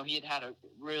he had a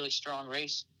really strong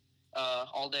race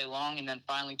all day long. And then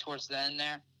finally towards the end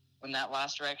there, when that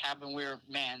last wreck happened,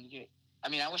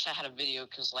 I wish I had a video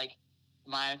because, like,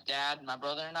 my dad, my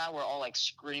brother, and I were all, like,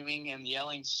 screaming and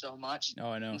yelling so much.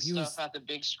 Oh, I know. And stuff at the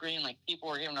big screen. Like, people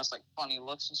were giving us, like, funny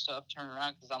looks and stuff, turning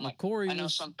around because I'm like, Corey, I know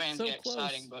some fans so get close.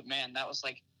 exciting, but, man, that was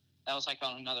like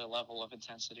on another level of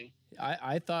intensity.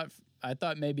 I thought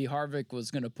maybe Harvick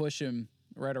was going to push him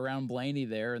right around Blaney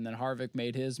there, and then Harvick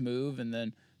made his move, and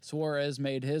then Suarez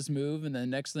made his move, and then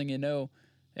next thing you know,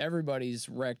 everybody's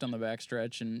wrecked on the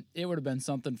backstretch, and it would have been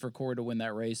something for Corey to win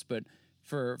that race, but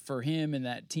for him and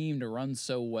that team to run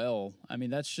so well,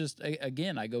 that's just,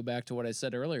 again, I go back to what I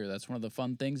said earlier. That's one of the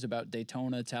fun things about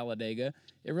Daytona, Talladega.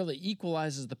 It really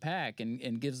equalizes the pack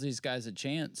and gives these guys a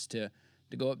chance to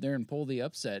go up there and pull the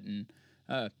upset. And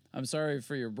I'm sorry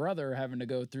for your brother having to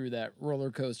go through that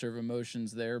roller coaster of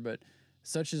emotions there, but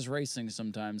such is racing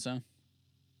sometimes, huh?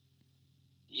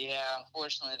 Yeah,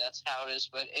 unfortunately, that's how it is.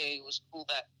 But it was cool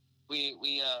that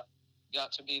we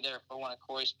got to be there for one of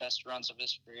Corey's best runs of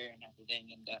his career and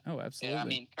everything. And oh,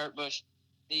 absolutely. Yeah, Kurt Busch,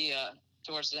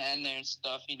 towards the end there and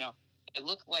stuff, it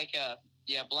looked like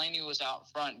Blaney was out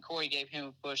front. And Corey gave him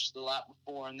a push the lap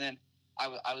before, and then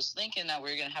I was thinking that we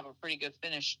were going to have a pretty good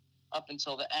finish up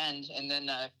until the end, and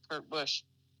then Kurt Busch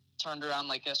turned around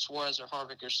like a Suarez or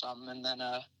Harvick or something, and then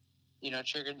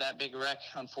triggered that big wreck,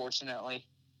 unfortunately,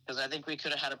 because I think we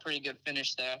could have had a pretty good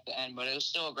finish there at the end, but it was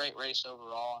still a great race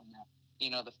overall,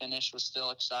 and the finish was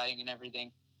still exciting and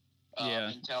everything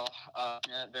until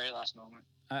that very last moment.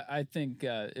 I think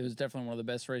it was definitely one of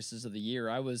the best races of the year.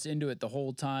 I was into it the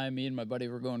whole time. Me and my buddy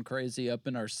were going crazy up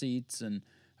in our seats, and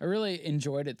I really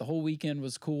enjoyed it. The whole weekend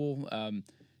was cool.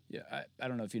 I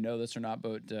don't know if you know this or not,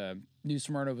 but New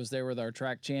Smyrna was there with our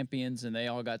track champions, and they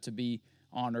all got to be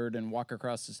honored and walk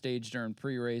across the stage during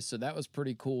pre-race, so that was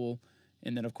pretty cool.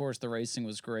 And then, of course, the racing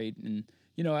was great. And,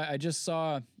 I just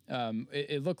saw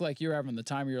it looked like you're having the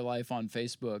time of your life on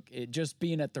Facebook. It just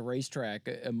being at the racetrack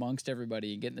amongst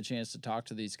everybody and getting the chance to talk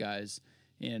to these guys.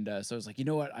 And so I was like, you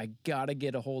know what? I got to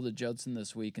get a hold of Judson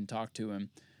this week and talk to him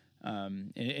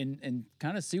and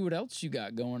kind of see what else you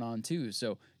got going on, too.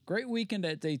 So great weekend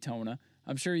at Daytona.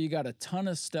 I'm sure you got a ton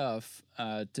of stuff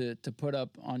to put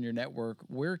up on your network.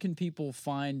 Where can people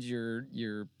find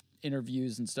your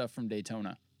interviews and stuff from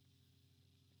Daytona?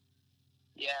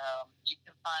 Yeah, you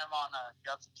can find them on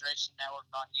Judson's Racing Network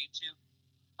on YouTube.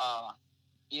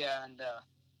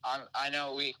 I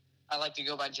know I like to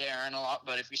go by JRN a lot,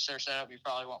 but if you search that up, you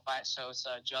probably won't find it. So it's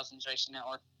Judson's Racing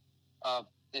Network.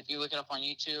 If you look it up on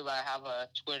YouTube, I have a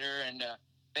Twitter and a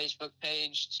Facebook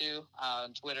page too.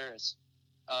 On Twitter, it's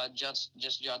just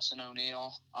Judson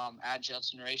O'Neil at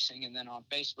Judson Racing, and then on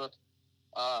Facebook,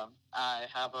 I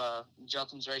have a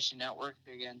Judson's Racing Network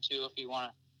again too. If you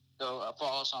want to go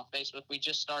follow us on Facebook, we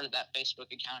just started that Facebook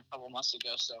account a couple months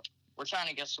ago, so we're trying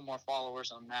to get some more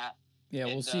followers on that. Yeah,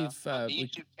 we'll see if the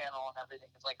YouTube channel and everything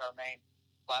is like our main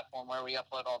platform where we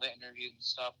upload all the interviews and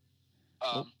stuff.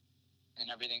 And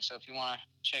everything. So if you want to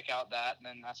check out that,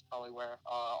 then that's probably where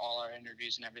all our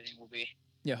interviews and everything will be.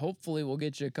 Yeah, hopefully we'll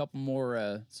get you a couple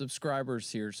more subscribers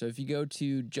here. So if you go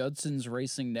to Judson's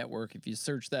Racing Network, if you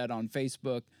search that on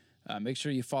Facebook, make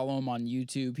sure you follow him on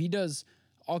YouTube. He does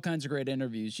all kinds of great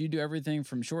interviews. You do everything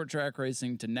from short track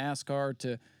racing to NASCAR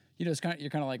to, you're kind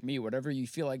of like me, whatever you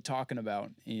feel like talking about.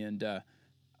 And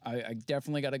I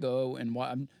definitely got to go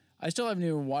and I still haven't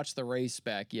even watched the race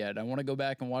back yet. I want to go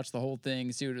back and watch the whole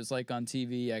thing, see what it's like on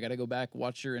TV. I got to go back,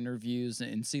 watch your interviews,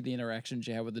 and see the interactions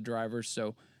you have with the drivers.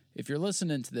 So if you're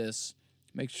listening to this,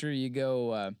 make sure you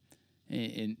go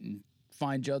and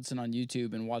find Judson on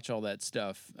YouTube and watch all that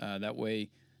stuff. That way,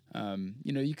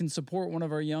 you can support one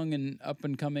of our young and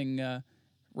up-and-coming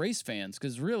race fans.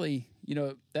 Because really,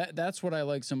 that's what I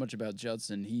like so much about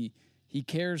Judson. He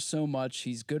cares so much.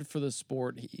 He's good for the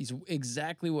sport. He's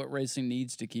exactly what racing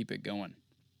needs to keep it going.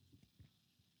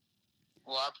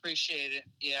 Well, I appreciate it.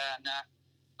 Yeah, and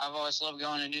I've always loved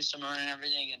going to New Smyrna and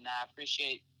everything, and I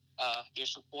appreciate your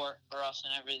support for us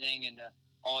and everything, and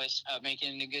always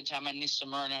making a good time at New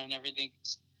Smyrna and everything.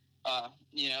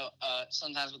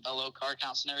 Sometimes with the low car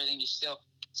counts and everything, you still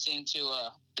seem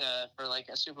to, for like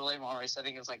a super late model race, I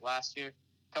think it was like last year,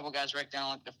 a couple guys wrecked down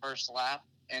like the first lap.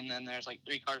 And then there's like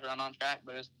 3 cars run on track,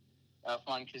 but it's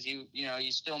fun because you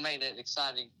still made it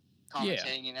exciting,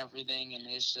 commentating and everything, and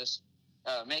it's just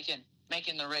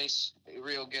making the race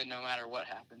real good no matter what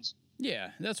happens.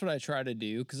 Yeah, that's what I try to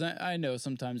do because I know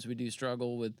sometimes we do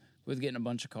struggle with getting a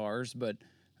bunch of cars, but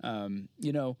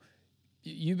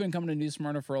you've been coming to New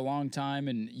Smyrna for a long time,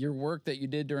 and your work that you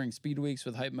did during Speed Weeks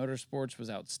with Hype Motorsports was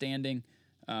outstanding.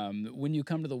 When you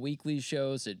come to the weekly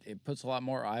shows, it puts a lot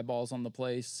more eyeballs on the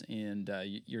place, and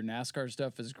your NASCAR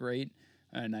stuff is great.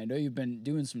 And I know you've been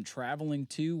doing some traveling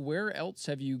too. Where else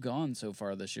have you gone so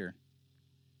far this year?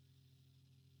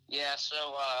 Yeah, so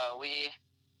we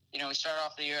started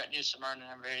off the year at New Smyrna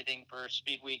and everything for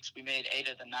Speed Weeks. We made 8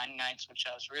 of the 9 nights, which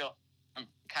I'm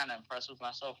kind of impressed with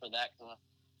myself for that.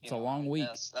 It's a long week.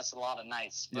 That's a lot of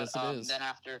nights. But, yes, it is. Then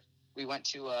after we went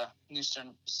to New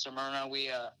Smyrna,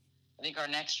 I think our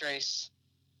next race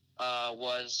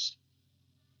was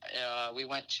we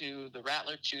went to the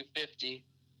Rattler 250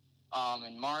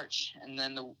 in March, and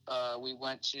then we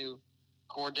went to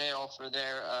Cordell for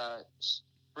their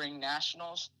Spring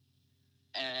Nationals.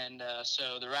 And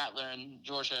so the Rattler in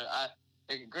Georgia,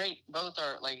 they're great. Both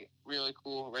are like really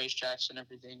cool racetracks and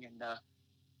everything, and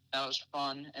that was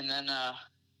fun. And then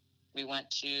we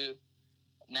went to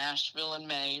Nashville in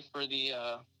May for the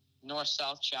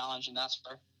North-South Challenge, and that's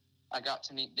where I got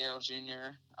to meet Dale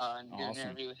Jr. And do an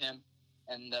interview with him.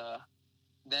 And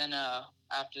then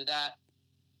after that,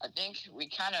 I think we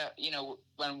kind of,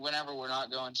 whenever we're not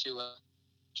going to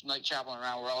like traveling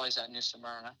around, we're always at New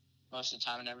Smyrna most of the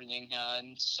time and everything.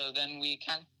 And so then we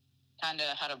kind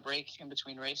of had a break in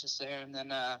between races there. And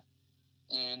then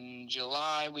in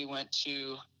July, we went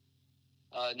to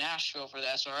Nashville for the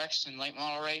SRX and late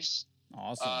model race.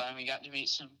 Awesome. And we got to meet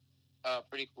some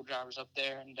pretty cool drivers up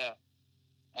there, and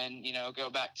go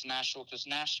back to Nashville because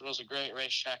Nashville's a great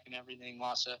racetrack and everything.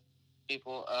 Lots of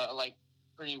people, like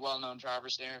pretty well-known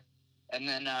drivers there. And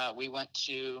then we went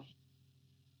to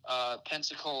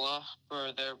Pensacola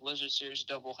for their Blizzard Series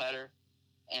doubleheader.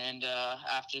 And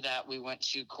after that, we went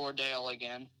to Cordell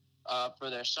again for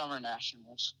their Summer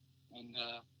Nationals. And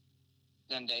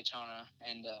then Daytona.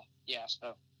 And,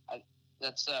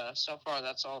 so far,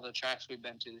 that's all the tracks we've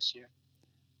been to this year.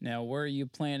 Now, where are you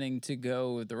planning to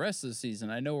go the rest of the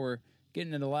season? I know we're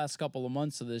getting into the last couple of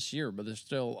months of this year, but there's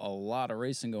still a lot of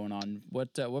racing going on.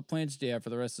 What plans do you have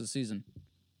for the rest of the season?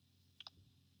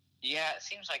 Yeah, it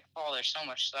seems like fall. There's so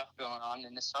much stuff going on,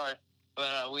 and it's hard.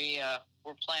 But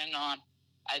we're planning on.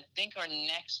 I think our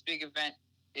next big event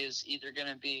is either going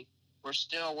to be. We're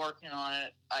still working on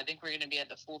it. I think we're going to be at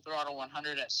the Full Throttle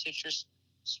 100 at Citrus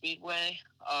Speedway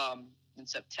in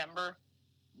September.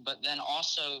 But then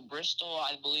also Bristol,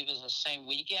 I believe, is the same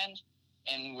weekend,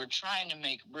 and we're trying to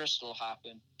make Bristol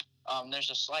happen.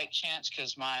 There's a slight chance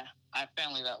because I have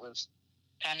family that lives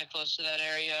kind of close to that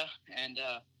area, and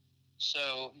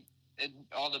so it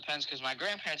all depends because my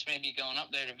grandparents may be going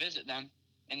up there to visit them,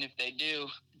 and if they do,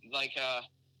 like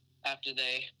after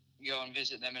they go and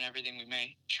visit them and everything, we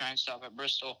may try and stop at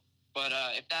Bristol. But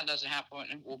if that doesn't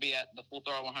happen, we'll be at the Full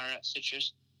Throttle 100 at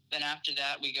Citrus. Then after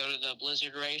that, we go to the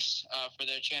Blizzard race for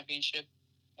their championship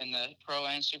in the Pro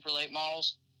and Super Late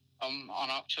models on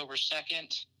October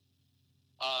 2nd.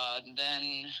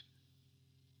 Then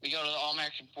we go to the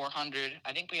All-American 400.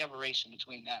 I think we have a race in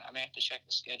between that. I may have to check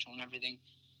the schedule and everything.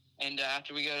 And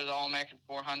after we go to the All-American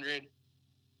 400,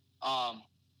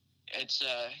 it's,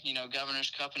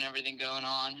 Governor's Cup and everything going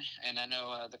on. And I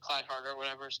know the Clyde Hart or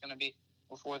whatever is going to be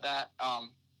before that.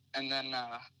 And then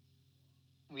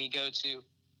we go to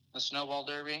the Snowball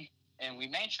Derby, and we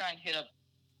may try and hit up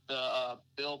the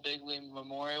Bill Bigley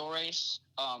Memorial Race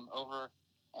over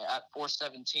at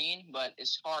 417, but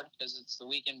it's hard because it's the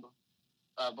weekend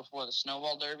before the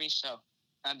Snowball Derby, so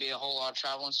that'd be a whole lot of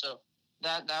traveling. So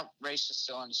that race is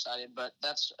still undecided, but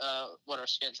that's what our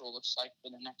schedule looks like for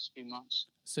the next few months.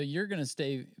 So you're going to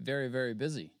stay very, very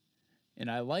busy, and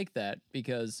I like that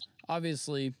because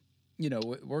obviously,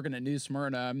 working at New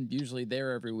Smyrna, I'm usually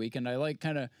there every week, and I like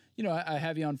kind of, I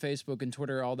have you on Facebook and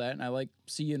Twitter, all that, and I like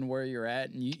seeing where you're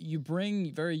at, and you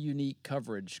bring very unique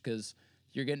coverage because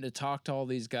you're getting to talk to all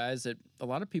these guys that a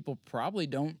lot of people probably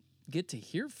don't get to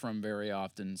hear from very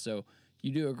often. So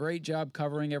you do a great job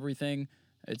covering everything.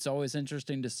 It's always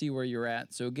interesting to see where you're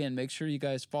at. So again, make sure you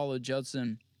guys follow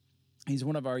Judson. He's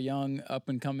one of our young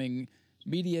up-and-coming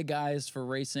media guys for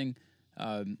racing.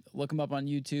 Look him up on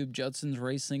YouTube, Judson's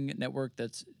Racing Network.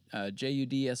 That's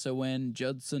Judson,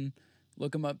 Judson.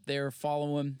 Look him up there,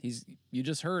 follow him. You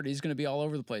just heard he's going to be all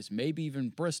over the place, maybe even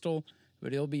Bristol,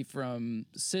 but he'll be from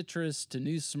Citrus to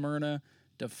New Smyrna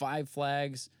to Five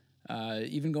Flags,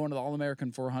 even going to the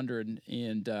All-American 400.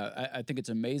 And I think it's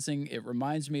amazing. It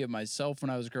reminds me of myself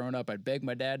when I was growing up. I'd beg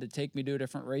my dad to take me to a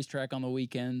different racetrack on the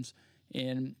weekends,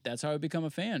 and that's how I become a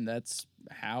fan. That's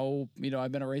how,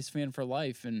 I've been a race fan for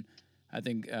life. And I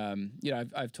think,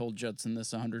 I've told Judson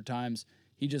this 100 times.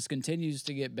 He just continues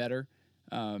to get better.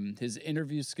 His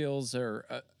interview skills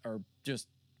are just,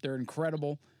 they're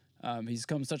incredible. He's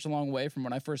come such a long way from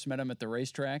when I first met him at the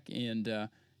racetrack. And,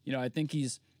 I think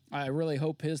I really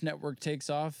hope his network takes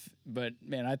off. But,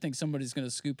 man, I think somebody's going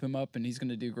to scoop him up, and he's going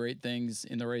to do great things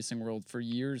in the racing world for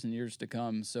years and years to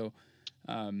come. So,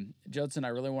 Judson, I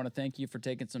really want to thank you for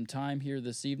taking some time here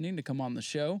this evening to come on the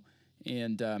show.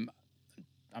 And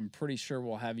I'm pretty sure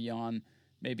we'll have you on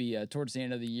maybe towards the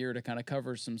end of the year to kind of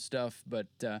cover some stuff. But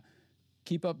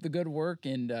keep up the good work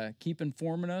and keep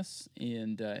informing us,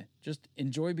 and just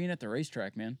enjoy being at the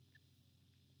racetrack, man.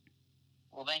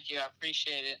 Well, thank you. I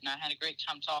appreciate it. And I had a great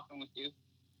time talking with you.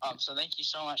 So thank you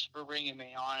so much for bringing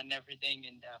me on and everything.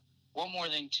 And one more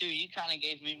thing, too, you kind of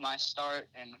gave me my start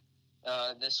and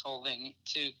this whole thing,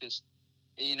 too, because,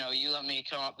 you let me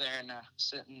come up there and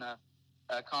sit in the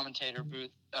commentator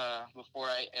booth before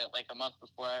like a month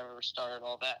before I ever started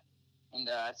all that. And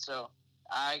so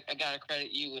I got to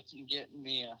credit you with getting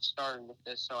me started with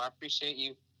this. So I appreciate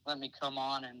you letting me come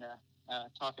on and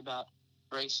talk about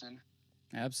racing.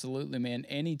 Absolutely, man.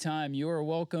 Anytime. You are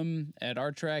welcome at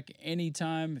our track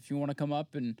anytime if you want to come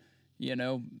up and,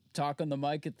 talk on the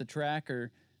mic at the track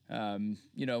or,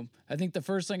 I think the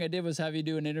first thing I did was have you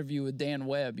do an interview with Dan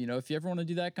Webb. If you ever want to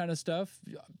do that kind of stuff,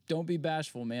 don't be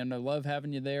bashful, man. I love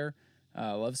having you there.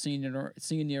 I love seeing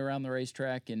you around the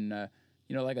racetrack. And,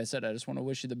 like I said, I just want to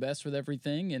wish you the best with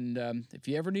everything. And if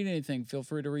you ever need anything, feel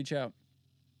free to reach out.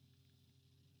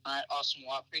 All right, awesome.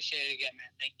 Well, I appreciate it again, man.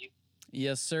 Thank you.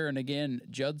 Yes, sir. And again,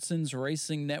 Judson's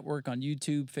Racing Network on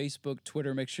YouTube, Facebook,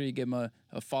 Twitter. Make sure you give him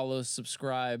a follow,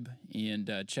 subscribe,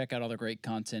 and check out all the great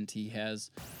content he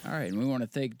has. All right, and we want to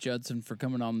thank Judson for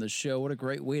coming on the show. What a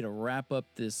great way to wrap up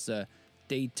this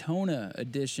Daytona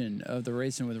edition of the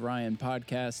Racing with Ryan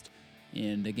podcast.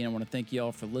 And again, I want to thank you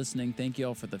all for listening. Thank you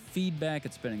all for the feedback.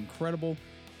 It's been incredible.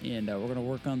 And we're going to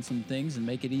work on some things and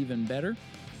make it even better.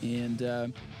 And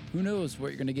who knows what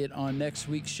you're going to get on next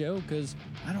week's show, because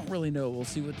I don't really know. We'll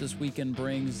see what this weekend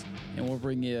brings, and we'll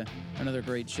bring you another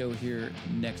great show here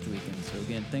next weekend. So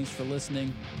again, thanks for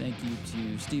listening. Thank you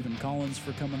to Stephen Collins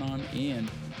for coming on, and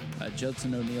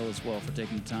Judson O'Neil as well for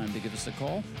taking the time to give us a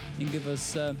call and give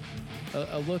us a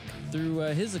look through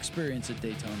his experience at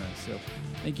Daytona. So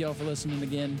thank you all for listening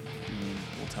again, and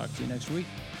we'll talk to you next week.